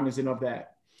and cognizant of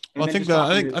that. Well,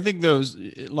 I think those,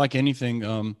 like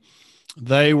anything,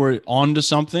 they were onto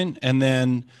something, and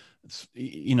then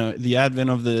the advent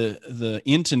of the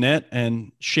internet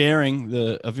and sharing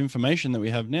of information that we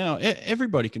have now,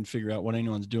 everybody can figure out what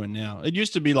anyone's doing now. It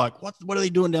used to be like, what are they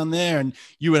doing down there? And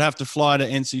you would have to fly to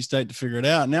NC State to figure it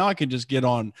out. Now I can just get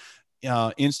on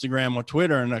Instagram or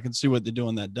Twitter and I can see what they're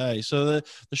doing that day. So the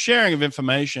sharing of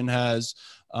information has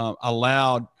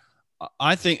allowed,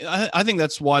 I think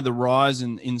that's why the rise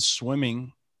in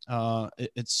swimming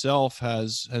itself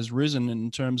has risen in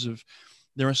terms of,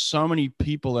 there are so many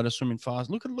people that are swimming fast.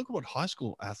 Look at what high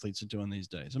school athletes are doing these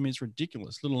days. I mean, it's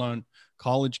ridiculous, let alone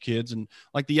college kids. And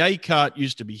like the A cut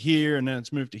used to be here, and then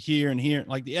it's moved to here and here.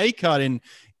 Like the A cut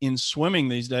in swimming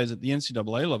these days at the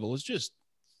NCAA level is just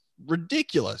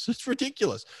ridiculous. It's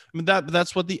ridiculous. I mean,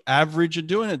 that's what the average are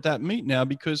doing at that meet now,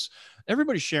 because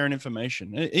everybody's sharing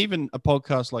information, even a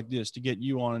podcast like this, to get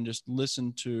you on and just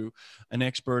listen to an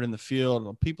expert in the field,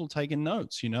 or people taking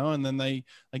notes, and then they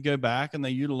go back and they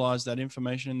utilize that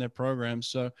information in their programs.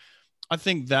 So I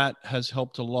think that has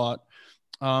helped a lot.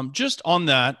 Just on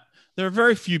that, there are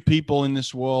very few people in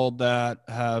this world that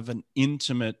have an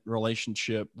intimate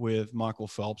relationship with Michael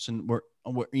Phelps, and we're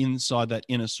inside that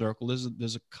inner circle.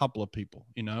 There's a couple of people,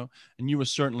 and you were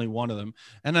certainly one of them.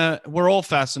 And we're all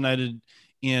fascinated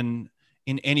in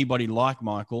anybody like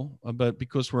Michael, but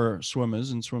because we're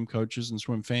swimmers and swim coaches and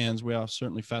swim fans, we are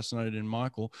certainly fascinated in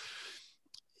Michael.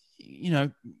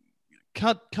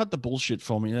 Cut the bullshit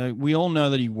for me. We all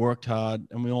know that he worked hard,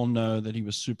 and we all know that he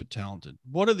was super talented.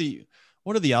 What are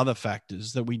the other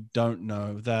factors that we don't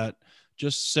know that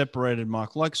just separated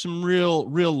Michael? Like some real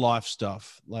life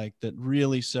stuff, like that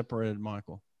really separated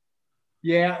Michael.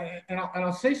 Yeah, and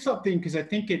I'll say something because I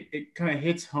think it kind of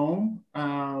hits home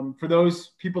for those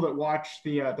people that watch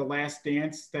the Last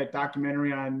Dance, that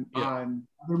documentary on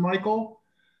other Michael.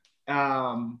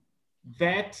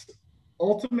 That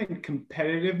ultimate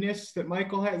competitiveness that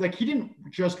Michael had, like he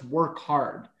didn't just work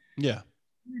hard. Yeah,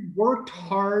 he worked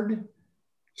hard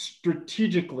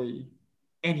strategically,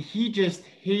 and he just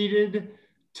hated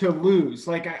to lose.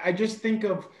 Like I just think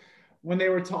of when they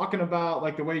were talking about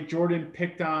like the way Jordan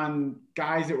picked on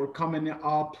guys that were coming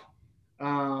up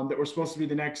that were supposed to be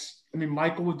the next. I mean,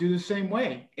 Michael would do the same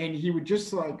way, and he would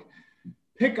just like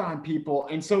pick on people.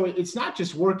 And so it's not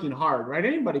just working hard, right?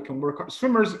 Anybody can work hard.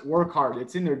 Swimmers work hard.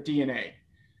 It's in their DNA.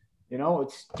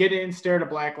 It's get in, stare at a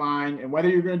black line, and whether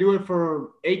you're going to do it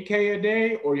for 8K a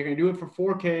day or you're going to do it for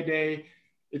 4K a day,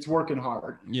 it's working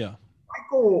hard. Yeah.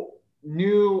 Michael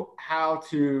knew how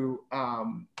to,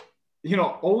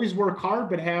 always work hard,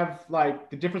 but have like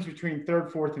the difference between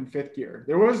third, fourth, and fifth gear.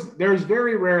 There's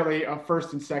very rarely a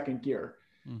first and second gear.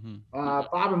 Mm-hmm.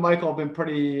 Bob and Michael have been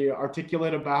pretty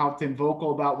articulate about and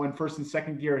vocal about when first and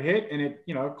second gear hit, and it,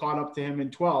 caught up to him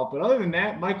in 12. But other than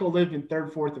that, Michael lived in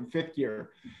third, fourth, and fifth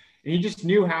gear. And he just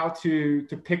knew how to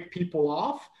pick people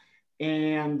off.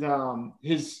 And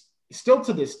his still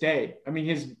to this day, I mean,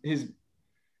 his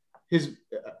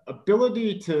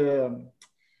ability to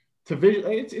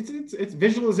it's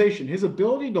visualization. His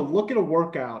ability to look at a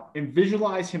workout and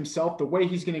visualize himself the way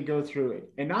he's going to go through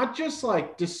it, and not just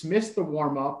like dismiss the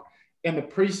warm up and the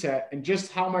preset and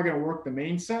just how am I going to work the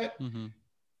main set. Mm-hmm.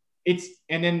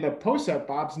 And then the post set,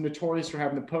 Bob's notorious for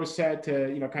having the post set to,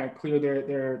 kind of clear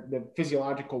the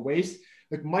physiological waste.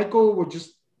 Like Michael would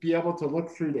just be able to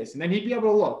look through this, and then he'd be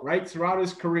able to look right throughout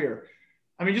his career.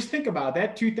 I mean, just think about it.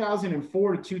 That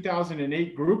 2004 to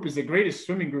 2008 group is the greatest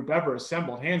swimming group ever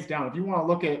assembled, hands down. If you want to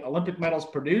look at Olympic medals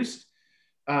produced,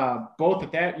 both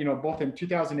at that, both in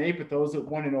 2008, but those that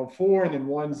won in 2004 and then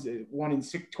one in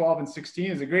 12 and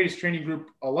 16 is the greatest training group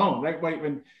alone, right?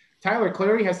 When Tyler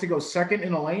Clary has to go second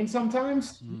in a lane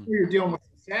sometimes, you're dealing with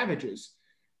savages.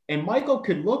 And Michael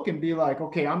could look and be like,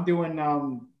 okay, I'm doing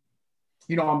a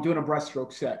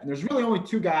breaststroke set. And there's really only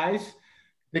two guys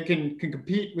that can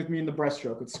compete with me in the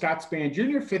breaststroke. It's Scott Spann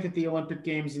Jr., fifth at the Olympic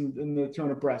Games in the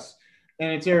 200 breasts.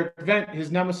 And it's Eric Vent,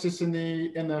 his nemesis in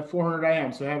the 400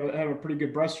 IM. So have a pretty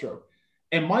good breaststroke.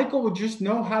 And Michael would just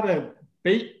know how to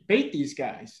bait these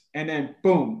guys and then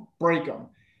boom, break them.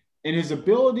 And his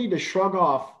ability to shrug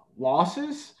off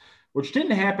losses, which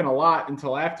didn't happen a lot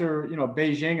until after,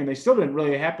 Beijing, and they still didn't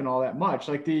really happen all that much.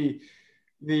 Like the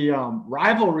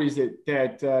rivalries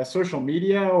that social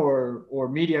media or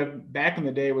media back in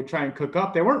the day would try and cook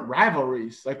up, they weren't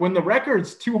rivalries. Like when the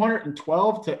record's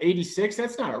 212 to 86,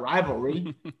 that's not a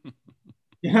rivalry,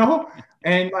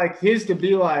 and like his to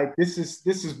be like, this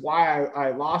is why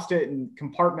I lost it and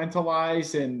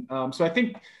compartmentalize. And so I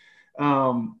think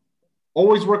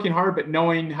always working hard, but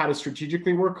knowing how to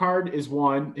strategically work hard is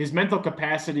one. His mental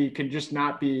capacity can just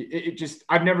not be,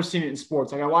 I've never seen it in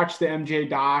sports. Like I watched the MJ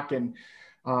doc and,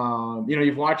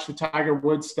 you've watched the Tiger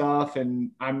Woods stuff,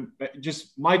 and I'm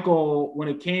just Michael, when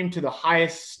it came to the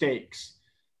highest stakes,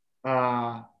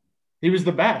 he was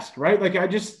the best, right? Like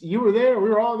you were there, we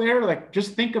were all there. Like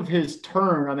just think of his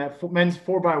turn on that men's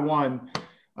 4x1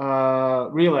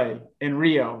 relay in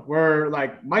Rio, where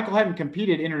like Michael hadn't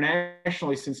competed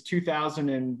internationally since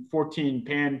 2014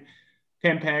 Pan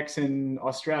Pacs in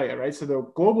Australia, right? So the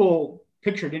global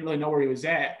picture didn't really know where he was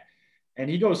at. And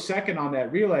he goes second on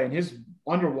that relay, and his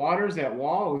underwaters, that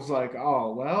wall was like,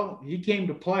 oh, well, he came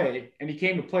to play, and he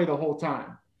came to play the whole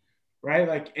time, right?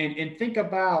 Like, and think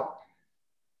about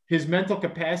his mental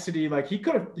capacity. Like he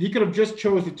could have just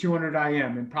chose the 200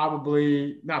 IM and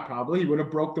he would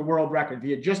have broke the world record. If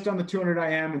he had just done the 200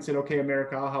 IM and said, okay,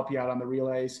 America, I'll help you out on the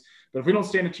relays, but if we don't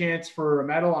stand a chance for a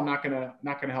medal, I'm not gonna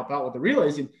help out with the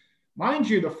relays. And mind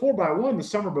you, the 4x1 the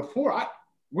summer before,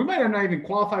 we might have not even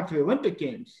qualified for the Olympic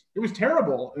Games. It was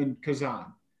terrible in Kazan.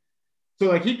 So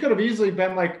like he could have easily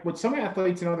been like what some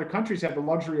athletes in other countries have the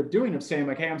luxury of doing, of saying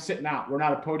like, hey, I'm sitting out. We're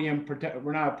not a podium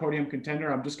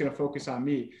contender. I'm just going to focus on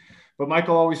me. But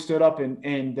Michael always stood up and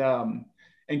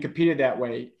competed that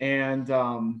way. And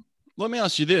let me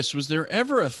ask you this: was there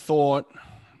ever a thought?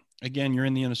 Again, you're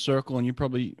in the inner circle, and you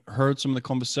probably heard some of the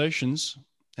conversations,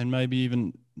 and maybe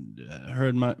even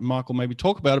heard Michael maybe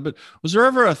talk about it, but was there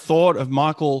ever a thought of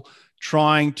Michael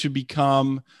trying to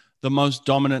become the most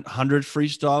dominant 100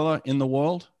 freestyler in the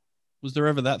world? Was there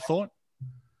ever that thought?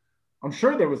 I'm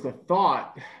sure there was a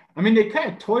thought. I mean, they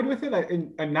kind of toyed with it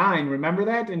in a 9. Remember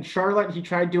that? In Charlotte, he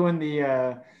tried doing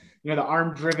the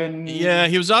arm driven. Yeah,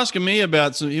 he was asking me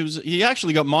about, so he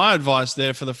actually got my advice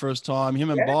there for the first time. Him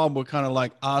and Bob were kind of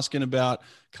like asking about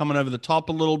coming over the top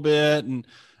a little bit, and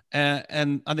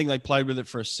I think they played with it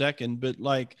for a second. But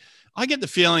like, I get the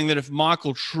feeling that if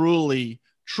Michael truly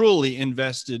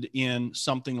invested in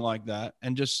something like that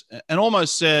and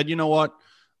almost said, you know what,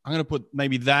 I'm going to put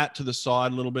maybe that to the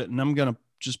side a little bit, and I'm going to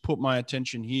just put my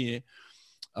attention here.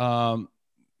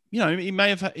 He may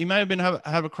have been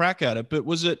have a crack at it, but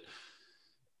was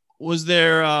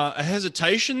there a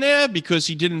hesitation there because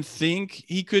he didn't think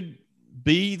he could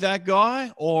be that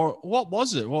guy, or what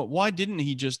was it? Why didn't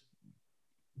he just?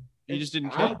 He just didn't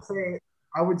care.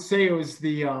 I would say it was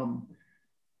the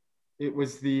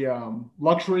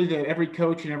luxury that every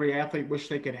coach and every athlete wished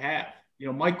they could have.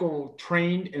 Michael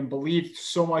trained and believed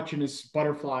so much in his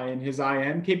butterfly and his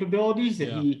IM capabilities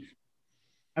that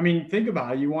think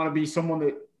about it. You want to be someone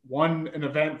that won an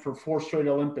event for 4 straight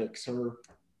Olympics or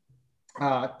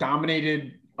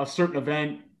dominated a certain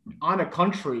event on a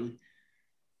country.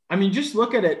 I mean, just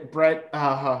look at it, Brett.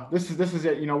 This is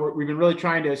it. We've been really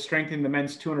trying to strengthen the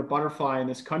men's 200 butterfly in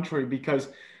this country, because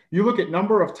you look at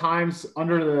number of times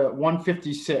under the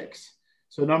 156.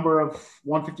 So number of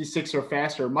 156 or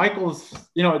faster. Michael's,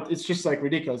 it's just like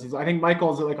ridiculous. I think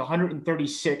Michael's at like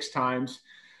 136 times.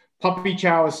 Puppy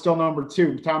Chow is still number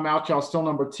 2. Tom Malchow is still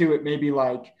number 2 at maybe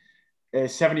like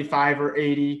 75 or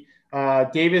 80.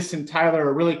 Davis and Tyler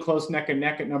are really close neck and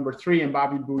neck at number 3, and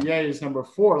Bobby Bouyer is number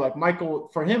 4. Like Michael,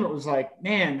 for him, it was like,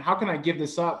 man, how can I give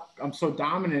this up? I'm so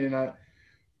dominant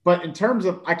but in terms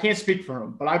of, I can't speak for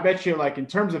him, but I bet you, like, in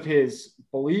terms of his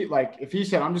belief, like if he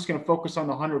said, I'm just going to focus on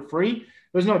the 100 free,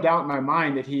 there's no doubt in my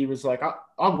mind that he was like,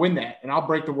 I'll win that, and I'll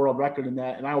break the world record in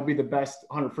that, and I will be the best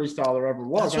 100 freestyle there ever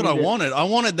was. That's what I wanted. I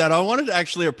wanted that. I wanted to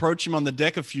actually approach him on the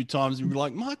deck a few times and be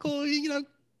like, Michael,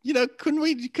 couldn't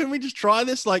we just try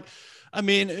this? Like, I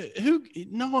mean,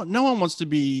 no one wants to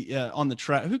be on the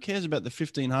track. Who cares about the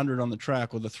 1500 on the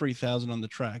track or the 3000 on the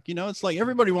track? You know, it's like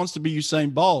everybody wants to be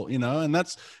Usain Bolt, you know, and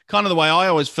that's kind of the way I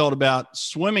always felt about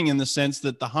swimming, in the sense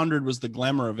that the 100 was the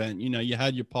glamour event. You know, you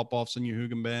had your pop-offs and your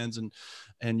Hugenbands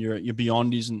and your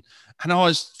Beyondies. And I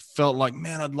always felt like,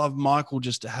 man, I'd love Michael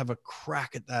just to have a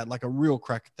crack at that, like a real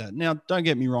crack at that. Now, don't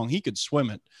get me wrong, he could swim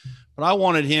it, but I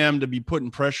wanted him to be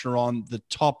putting pressure on the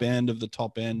top end of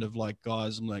like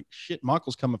guys. I'm like, shit,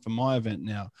 Michael's coming for my event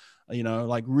now, you know,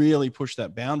 like really push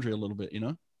that boundary a little bit, you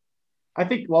know? I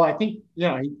think,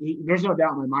 yeah, there's no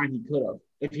doubt in my mind he could have.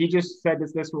 If he just said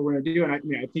this what we're going to do. And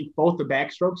I think both the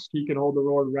backstrokes, he could hold the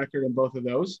world record in both of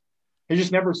those. He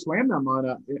just never slammed them on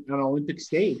an Olympic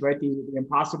stage, right? The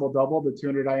impossible double, the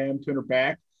 200 IM, 200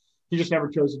 back. He just never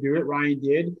chose to do it. Ryan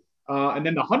did. And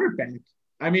then the 100 back.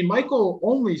 I mean, Michael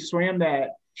only swam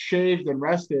that shaved and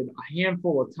rested a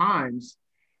handful of times.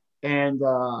 And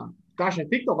gosh, I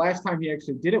think the last time he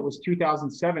actually did it was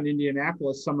 2007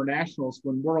 Indianapolis Summer Nationals,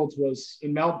 when Worlds was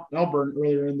in Melbourne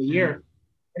earlier in the year.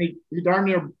 And he darn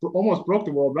near almost broke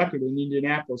the world record in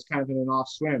Indianapolis, kind of in an off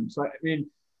swim. So, I mean,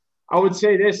 I would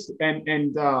say this, and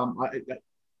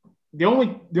the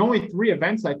only three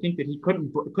events I think that he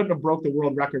couldn't have broke the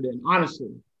world record in,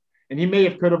 honestly, and he would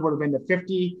have been the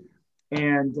 50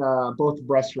 and both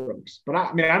breaststrokes. But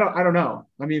I don't know.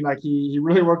 I mean, like he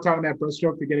really worked on that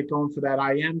breaststroke to get it going for that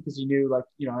IM, because he knew, like,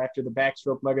 you know, after the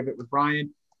backstroke leg of it with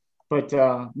Brian. But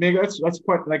maybe that's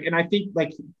quite like, and I think,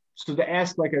 like, so to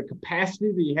ask like a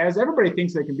capacity that he has, everybody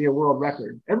thinks they can be a world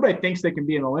record. Everybody thinks they can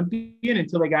be an Olympian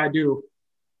until they got to do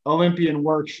Olympian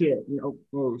work shit, you know.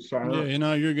 Oh, sorry. Yeah, you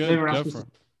know, you're good. Go for it.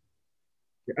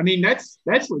 I mean, that's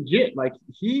legit. Like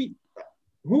who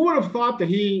would have thought that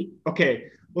okay,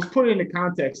 let's put it into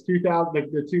context.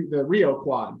 2000, the Rio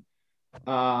quad.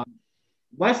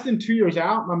 Less than 2 years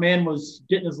out, my man was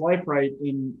getting his life right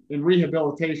in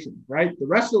rehabilitation, right? The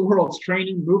rest of the world's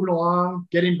training, moving along,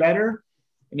 getting better.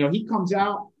 You know, he comes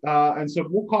out, and so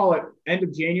we'll call it end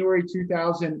of January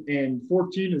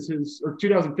 2014 or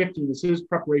 2015 is his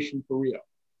preparation for Rio.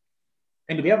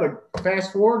 And to be able to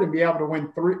fast forward and be able to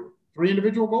win three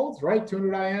individual golds, right?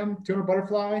 200 IM, 200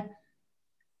 butterfly.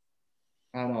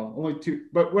 I don't know, only two,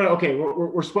 but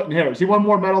we're splitting hairs. He won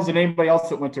more medals than anybody else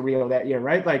that went to Rio that year,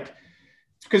 right? Like,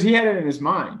 because he had it in his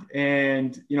mind.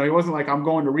 And, you know, he wasn't like, I'm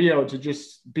going to Rio to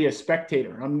just be a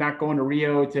spectator. I'm not going to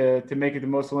Rio to make it the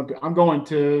most Olympic. I'm going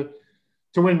to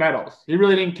win medals. He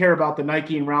really didn't care about the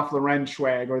Nike and Ralph Lauren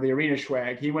swag or the arena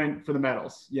swag. He went for the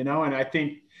medals, you know? And I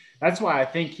think that's why I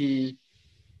think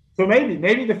so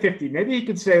maybe the 50, maybe he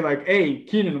could say like, hey,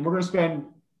 Keenan, we're going to spend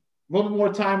a little bit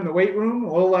more time in the weight room,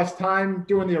 a little less time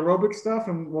doing the aerobic stuff,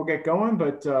 and we'll get going.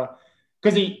 But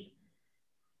because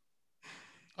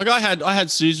like I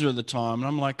had Caesar at the time, and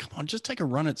I'm like, come on, just take a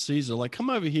run at Caesar. Like, come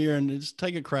over here and just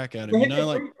take a crack at him. You know,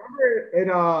 like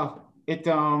at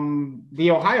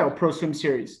the Ohio Pro Swim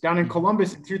Series down in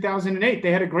Columbus in 2008,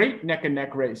 they had a great neck and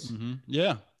neck race. Mm-hmm.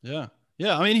 Yeah.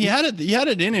 I mean, he had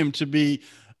it in him to be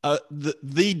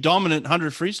the dominant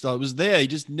 100 freestyle. It was there. He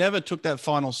just never took that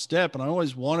final step, and I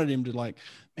always wanted him to, like,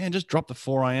 man, just drop the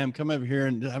 4 IM, come over here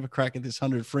and have a crack at this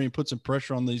 100 free and put some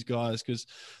pressure on these guys, because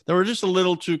they were just a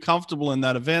little too comfortable in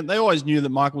that event. They always knew that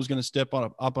Michael was going to step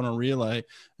up on a relay,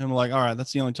 and we're like, all right,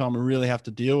 that's the only time we really have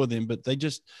to deal with him. But they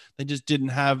just didn't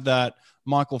have that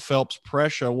Michael Phelps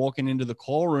pressure walking into the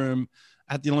call room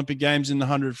at the Olympic Games in the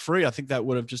 100 free. I think that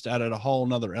would have just added a whole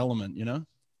nother element, you know?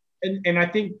 And I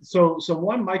think so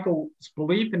one, Michael's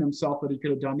belief in himself that he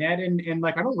could have done that. And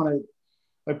like, I don't want to,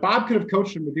 like, Bob could have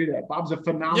coached him to do that. Bob's a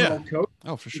phenomenal coach.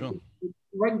 Oh, for sure.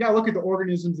 Right. You got to look at the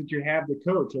organisms that you have to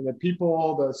coach, or the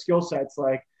people, the skill sets,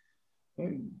 like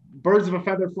birds of a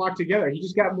feather flock together. He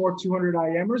just got more 200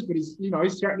 IMers, but he's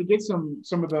starting to get some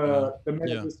of the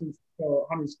middle distance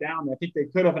hunters down. I think they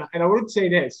could have. And I would say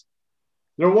this,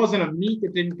 there wasn't a meet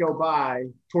that didn't go by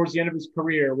towards the end of his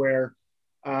career where,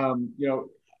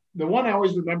 the one I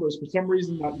always remember is, for some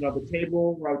reason, the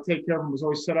table where I would take care of him was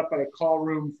always set up by a call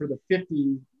room for the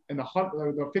 50 and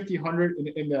the 50, 100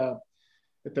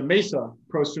 at the Mesa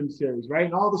Pro Swim Series, right?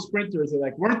 And all the sprinters are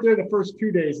like, weren't there the first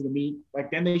 2 days of the meet?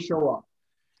 Like, then they show up,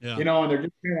 and they're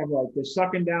just kind of like, they're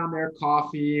sucking down their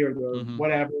coffee or the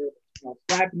whatever,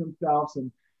 slapping themselves.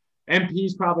 And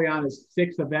MP's probably on his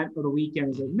 6th event for the weekend.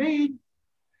 He's like, man,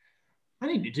 I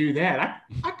need to do that.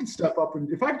 I can step up,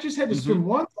 and if I just had to swim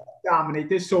once, I'd dominate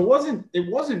this. So it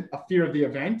wasn't a fear of the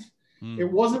event. It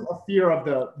wasn't a fear of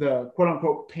the quote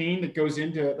unquote pain that goes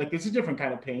into, like, it's a different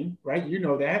kind of pain, right? You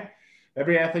know that.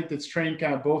 Every athlete that's trained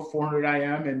kind of both 400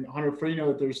 IM and 100 free know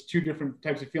that there's two different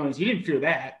types of feelings. He didn't fear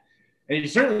that, and he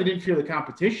certainly didn't fear the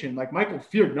competition. Like, Michael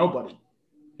feared nobody.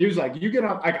 He was like, you get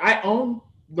on, like I own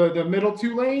the middle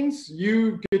 2 lanes.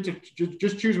 You get to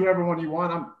just choose whatever one you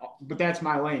want. But that's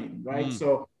my lane, right?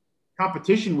 So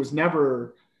competition was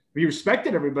never. We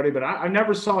respected everybody, but I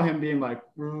never saw him being like,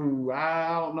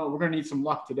 I don't know, we're gonna need some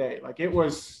luck today. Like it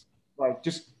was like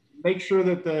just make sure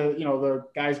that the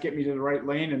guys get me to the right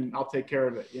lane and I'll take care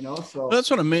of it, So that's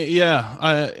what I mean. Yeah.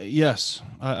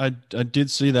 I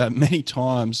did see that many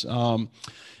times.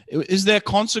 Is there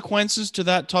consequences to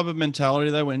that type of mentality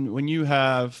though? When you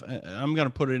have, I'm going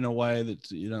to put it in a way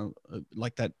that,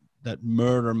 like that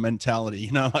murder mentality,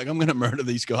 like I'm going to murder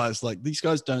these guys. Like these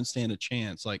guys don't stand a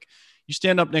chance. Like you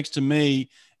stand up next to me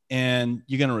and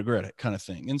you're going to regret it kind of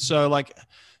thing. And so like,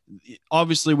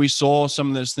 obviously we saw some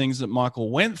of those things that Michael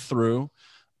went through.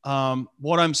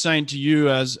 What I'm saying to you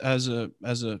as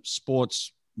a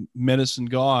sports medicine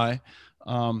guy,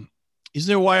 is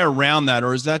there a way around that,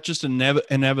 or is that just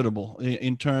inevitable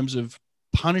in terms of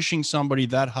punishing somebody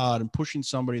that hard and pushing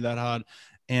somebody that hard?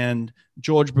 And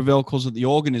George Bravell calls it the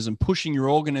organism, pushing your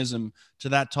organism to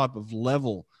that type of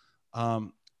level.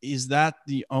 Is that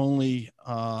the only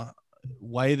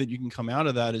way that you can come out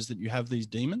of that, is that you have these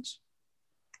demons?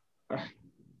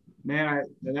 Man, I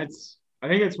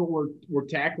think that's what we're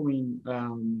tackling,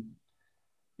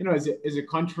 as a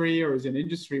country or as an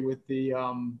industry with the,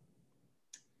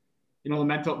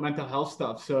 the mental health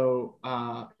stuff. So,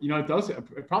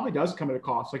 it probably does come at a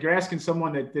cost. Like you're asking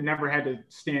someone that never had to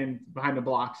stand behind the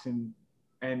blocks and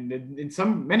in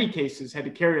many cases had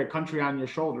to carry a country on your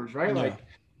shoulders, right? Yeah. Like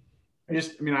I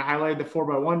highlighted the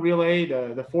 4x1 relay,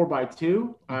 the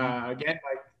 4x2, again,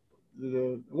 like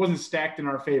it wasn't stacked in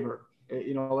our favor,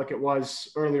 like it was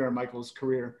earlier in Michael's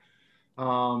career.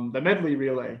 The medley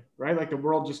relay, right? Like the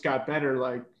world just got better.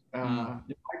 Like,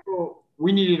 Michael,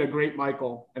 we needed a great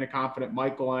Michael and a confident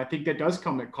Michael. And I think that does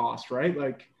come at cost, right?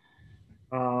 Like,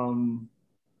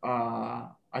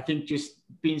 I think just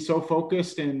being so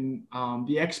focused and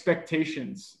the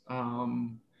expectations,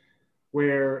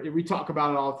 where we talk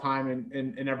about it all the time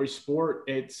in every sport,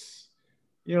 it's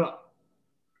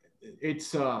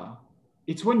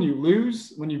when you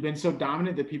lose, when you've been so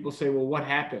dominant that people say, well, what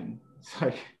happened? It's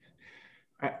like,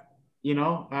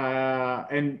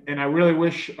 and I really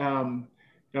wish, I don't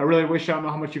know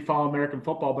how much you follow American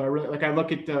football, but I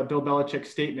look at Bill Belichick's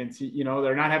statements.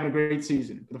 They're not having a great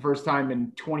season for the first time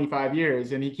in 25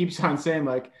 years. And he keeps on saying,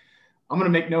 like, I'm going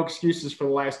to make no excuses for the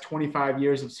last 25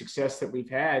 years of success that we've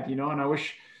had, and I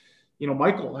wish,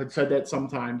 Michael had said that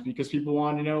sometimes, because people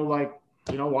want to know, like,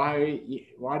 why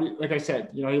do, like I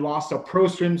said, he lost a pro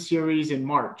swim series in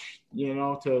March,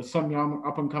 to some young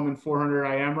up and coming 400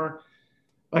 IMer.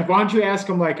 Like, why don't you ask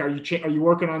him, like, are you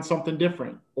working on something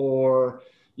different? Or,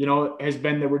 has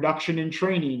been the reduction in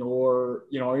training, or,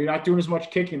 you're not doing as much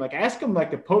kicking. Like, ask him,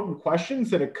 like, the potent questions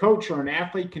that a coach or an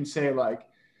athlete can say, like,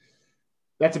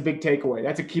 that's a big takeaway.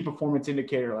 That's a key performance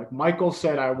indicator. Like, Michael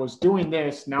said, I was doing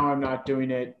this, now I'm not doing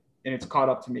it, and it's caught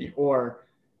up to me. Or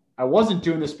I wasn't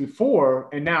doing this before,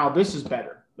 and now this is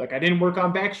better. Like, I didn't work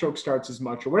on backstroke starts as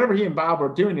much, or whatever he and Bob were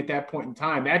doing at that point in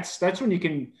time. That's when you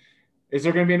can. Is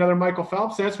there going to be another Michael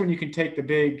Phelps? That's when you can take the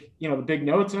big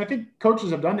notes. And I think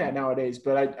coaches have done that nowadays,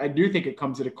 but I do think it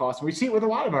comes at a cost. And we see it with a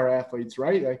lot of our athletes,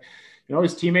 right? Like,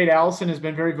 his teammate Allison has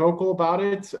been very vocal about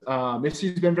it.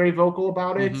 Missy's been very vocal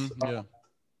about it. Yeah.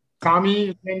 Tommy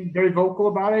has been very vocal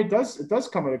about it. It does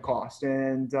come at a cost.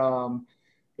 And,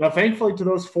 thankfully to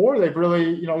those four, they've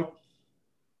really,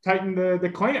 tightened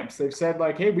the clamps. They've said,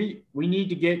 like, hey, we need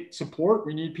to get support.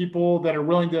 We need people that are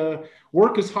willing to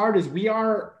work as hard as we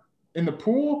are in the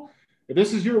pool. If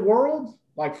this is your world,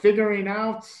 like figuring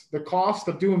out the cost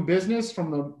of doing business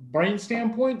from the brain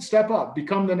standpoint, step up,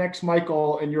 become the next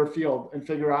Michael in your field and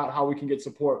figure out how we can get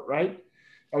support. Right.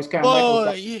 That was kind of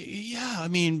Michael's. Yeah.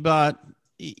 But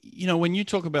when you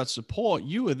talk about support,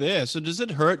 you were there. So does it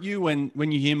hurt you when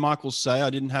you hear Michael say, I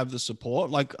didn't have the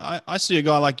support? Like I see a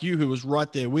guy like you who was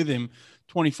right there with him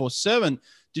 24/7.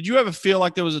 Did you ever feel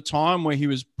like there was a time where he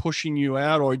was pushing you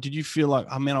out, or did you feel like,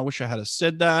 oh man, I wish I had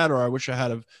said that, or I wish I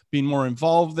had been more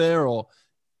involved there, or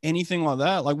anything like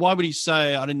that? Like, why would he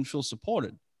say I didn't feel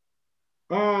supported?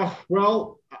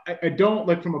 Well, I don't,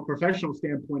 like, from a professional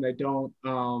standpoint, I don't,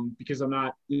 because I'm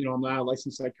not a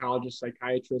licensed psychologist,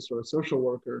 psychiatrist, or a social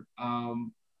worker.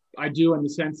 I do, in the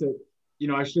sense that,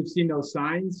 I should have seen those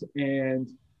signs and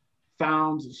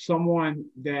found someone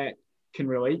that can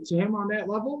relate to him on that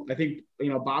level. I think,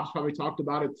 Bob's probably talked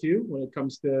about it too, when it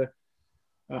comes to,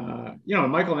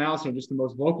 Michael and Allison are just the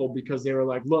most vocal, because they were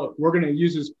like, look, we're going to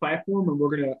use this platform and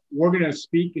we're going to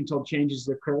speak until changes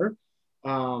occur.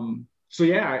 So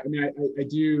yeah, I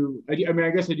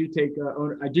guess I do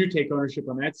take ownership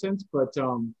on that sense, but,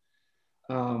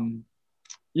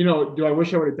 do I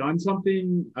wish I would have done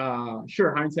something?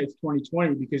 Sure, hindsight's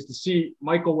 2020, because to see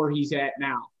Michael where he's at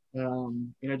now,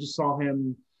 I just saw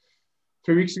him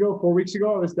 3 weeks ago, 4 weeks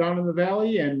ago. I was down in the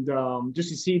valley, and just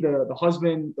to see the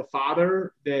husband, the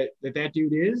father that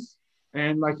dude is,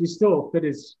 and like he's still fit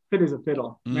as a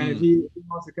fiddle. Man, if he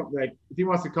wants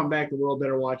to come back, the world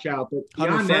better watch out. But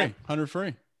beyond that, 100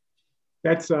 free.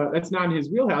 That's not in his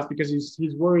wheelhouse, because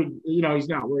he's worried. He's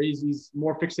not worried. He's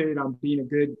more fixated on being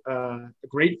a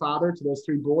great father to those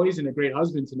 3 boys and a great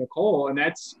husband to Nicole. And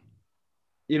that's,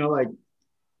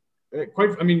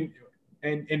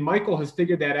 and Michael has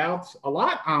figured that out a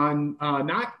lot on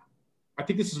not. I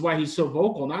think this is why he's so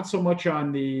vocal, not so much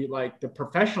on the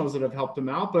professionals that have helped him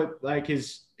out, but like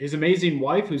his amazing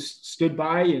wife, who's stood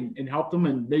by and helped him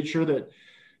and made sure that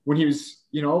when he's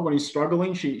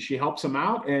struggling, she helps him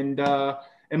out, and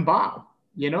Bob,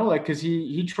 because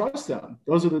he trusts them.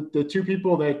 Those are the 2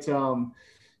 people that,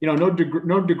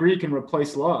 no degree can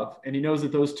replace love. And he knows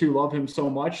that those 2 love him so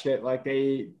much that like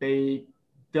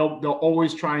they'll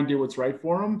always try and do what's right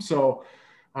for him. So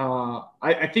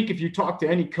I think if you talk to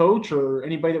any coach or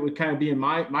anybody that would kind of be in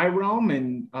my realm,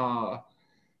 and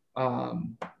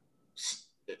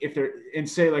if they're and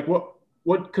say like,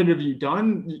 what could have you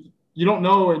done? You don't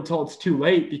know until it's too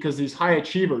late, because these high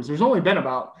achievers, there's only been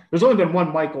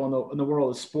one Michael in the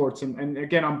world of sports. And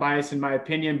again, I'm biased in my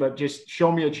opinion, but just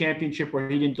show me a championship where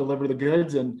he didn't deliver the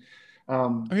goods. And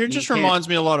it just reminds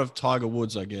me a lot of Tiger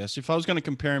Woods, I guess. If I was going to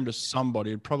compare him to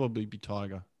somebody, it'd probably be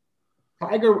Tiger.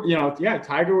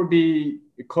 Tiger would be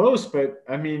close, but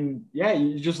I mean,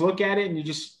 you just look at it and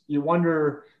you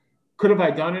wonder, could have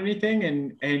I done anything?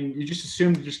 And you just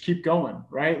assume to just keep going,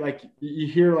 right? Like you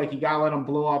hear, like, you gotta let them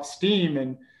blow off steam,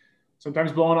 and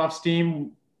sometimes blowing off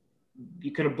steam, you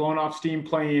could have blown off steam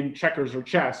playing checkers or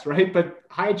chess, right? But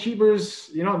high achievers,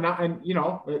 they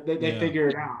figure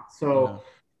it out. So,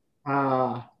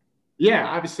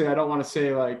 obviously I don't want to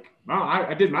say like, well,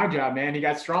 I did my job, man. He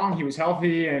got strong, he was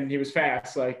healthy, and he was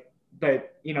fast. Like,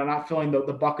 but not filling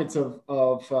the buckets of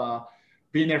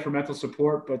being there for mental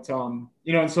support. But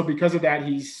and so because of that,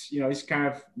 he's kind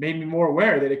of made me more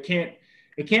aware that it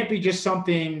can't be just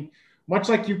something, much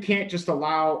like you can't just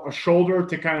allow a shoulder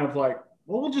to kind of like,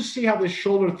 well, we'll just see how this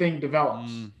shoulder thing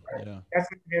develops. Right? Yeah. That's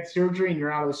when you have surgery and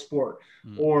you're out of the sport.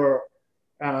 Or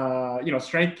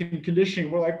strength and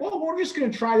conditioning. We're like, well, we're just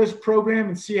going to try this program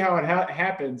and see how it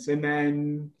happens. And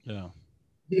then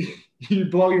you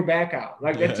blow your back out.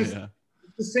 Like that's just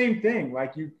the same thing.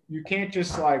 Like you can't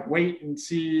just like wait and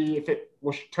see if it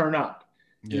will turn up.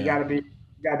 You gotta be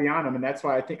on them. And that's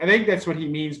why I think that's what he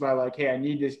means by like, hey, I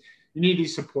need this, you need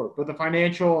these support, but the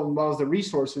financial as well as the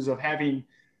resources of having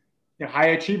high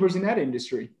achievers in that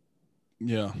industry.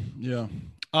 Yeah.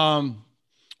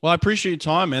 Well, I appreciate your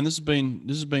time, man. This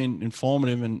has been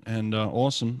informative and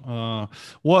awesome.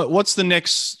 What's the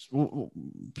next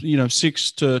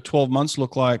 6 to 12 months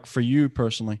look like for you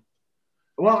personally?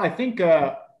 Well, I think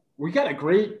we got a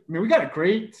great.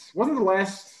 Wasn't the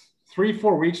last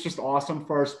 3-4 weeks just awesome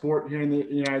for our sport here in the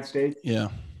United States? Yeah.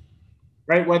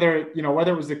 Right. Whether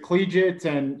it was the collegiate,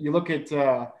 and you look at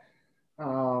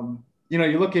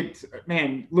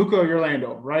Luca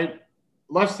Orlando, right?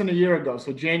 Less than a year ago,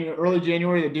 so early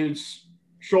January, the dude's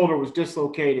shoulder was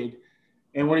dislocated,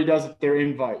 and what he does at their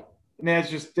invite, and that's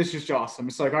just awesome.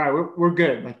 It's like, all right, we're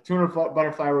good. Like 200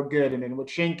 butterfly, we're good. And then what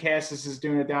Shane Cassis is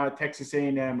doing it down at Texas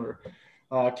A&M, or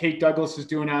Kate Douglas is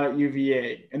doing out at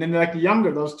UVA, and then like the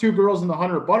younger, those 2 girls in the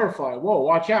 100 butterfly. Whoa,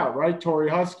 watch out, right? Tori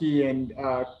Husky and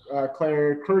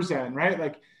Claire Curzan, right?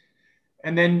 Like,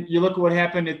 and then you look at what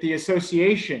happened at the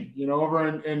association,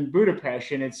 over in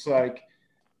Budapest, and it's like.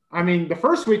 I mean, the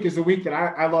first week is the week that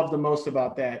I love the most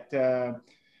about that,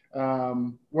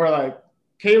 where like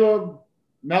Caleb,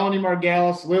 Melanie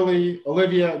Margalis, Lily,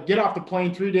 Olivia get off the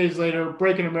plane 3 days later,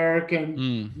 break an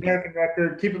American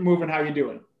record, keep it moving. How you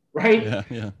doing? Right? Yeah.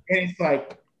 And it's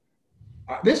like,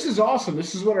 this is awesome.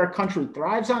 This is what our country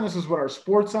thrives on. This is what our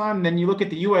sport's on. And then you look at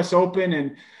the U.S. Open,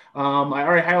 and I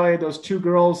already highlighted those 2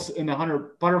 girls in the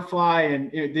 100 butterfly,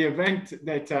 and the event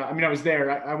that I was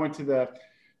there. I went to the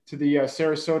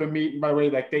Sarasota meet, and by the way,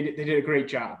 like they did a great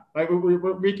job. Like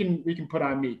we can put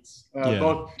on meets,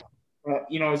 both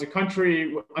as a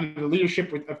country under the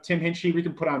leadership of Tim Hinchy, we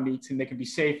can put on meets and they can be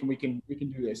safe, and we can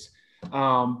do this.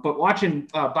 But watching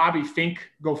Bobby Fink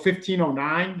go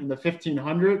 15:09 in the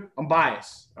 1500, I'm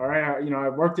biased. All right,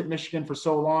 I've worked at Michigan for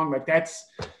so long, like that's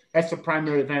the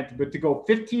primary event. But to go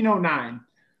 15:09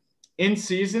 in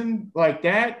season like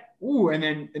that. Ooh, and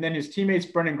then his teammates,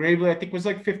 Brendan Gravely, I think was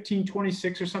like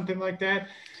 15:26 or something like that.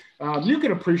 You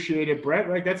can appreciate it, Brett.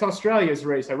 Like that's Australia's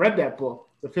race. I read that book,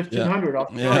 the 1500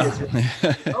 Australia's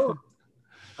race.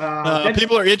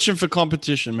 People are itching for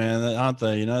competition, man, aren't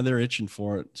they? You know, they're itching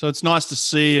for it. So it's nice to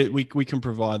see it. We can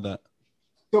provide that.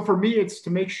 So for me, it's to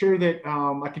make sure that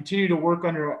I continue to work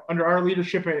under our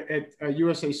leadership at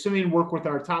USA Swimming, work with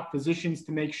our top physicians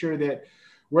to make sure that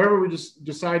wherever we just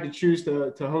decide to choose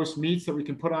to host meets, that we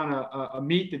can put on a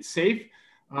meet that's safe.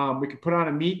 We can put on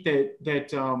a meet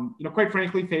that quite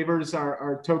frankly, favors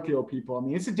our Tokyo people. I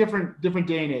mean, it's a different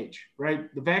day and age,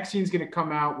 right? The vaccine's going to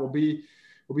come out. We'll be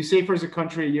safer as a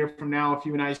country a year from now if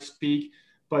you and I speak.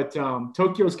 But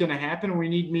Tokyo is going to happen, and we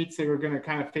need meets that are going to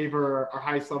kind of favor our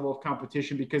highest level of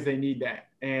competition because they need that.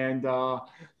 And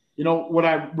what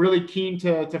I'm really keen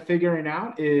to figuring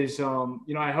out is,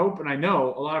 I hope and I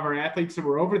know a lot of our athletes that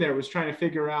were over there was trying to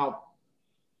figure out,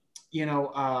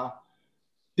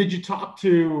 did you talk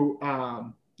to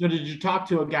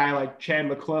a guy like Chad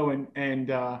Leclos and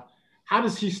how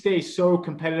does he stay so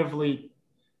competitively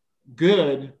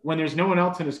good when there's no one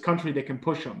else in his country that can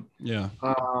push him? Yeah.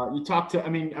 You talk to,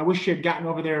 I wish he had gotten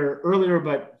over there earlier,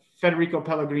 but Federico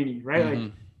Pellegrini,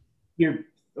 right? Mm-hmm.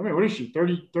 Like, what is she,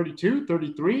 30, 32,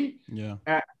 33? Yeah.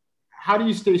 How do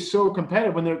you stay so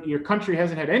competitive when your country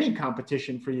hasn't had any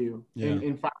competition for you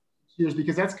in 5 years?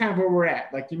 Because that's kind of where we're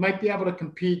at. Like, you might be able to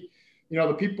compete,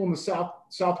 the people in the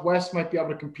Southwest might be able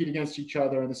to compete against each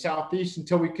other in the Southeast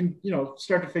until we can,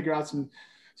 start to figure out some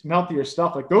healthier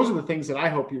stuff. Like, those are the things that I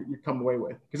hope you come away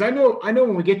with. Because I know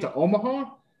when we get to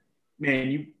Omaha,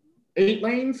 man, 8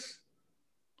 lanes,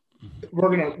 we're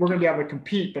gonna be able to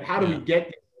compete. But how do we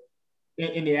get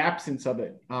in the absence of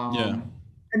it? And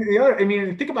the other,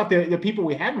 think about the people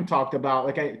we haven't talked about.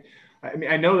 Like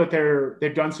I know that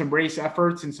they've done some race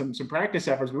efforts and some practice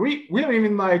efforts, but we don't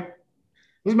even like.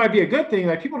 This might be a good thing.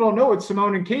 Like, people don't know what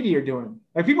Simone and Katie are doing.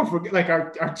 Like, people forget, like,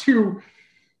 our 2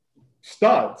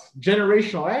 studs,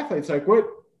 generational athletes. Like, what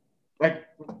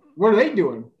are they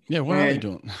doing? Yeah, what are they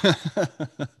doing? I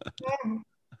don't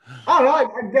know. I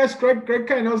guess Greg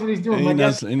kind of knows what he's doing. He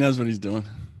knows what he's doing.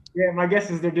 Yeah, my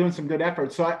guess is they're doing some good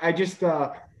efforts. So I just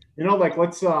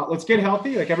let's get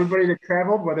healthy. Like, everybody that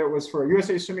traveled, whether it was for a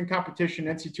USA Swimming competition,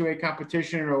 NC2A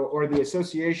competition, or the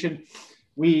association,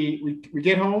 we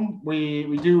get home,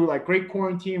 we do like great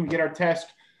quarantine, we get our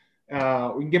test, we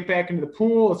can get back into the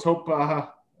pool. Let's hope,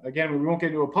 again, we won't get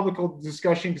into a public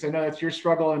discussion because I know that's your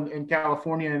struggle in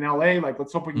California and LA. Like,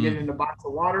 let's hope we can get into a box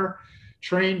of water,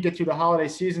 train, get through the holiday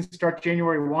season, start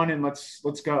January 1, and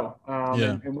let's go.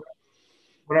 And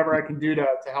whatever I can do to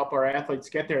help our athletes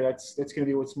get there, that's going to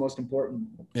be what's most important.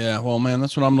 Yeah, well, man,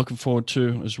 that's what I'm looking forward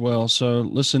to as well. So,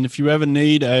 listen, if you ever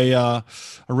need a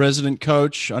resident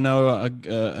coach, I know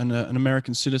an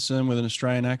American citizen with an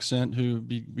Australian accent who'd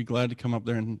be glad to come up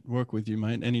there and work with you,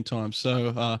 mate, anytime.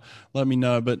 So let me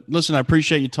know. But listen, I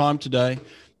appreciate your time today,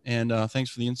 and thanks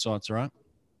for the insights. All right.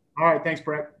 All right. Thanks,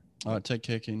 Brett. All right. Take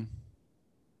care, Keenan.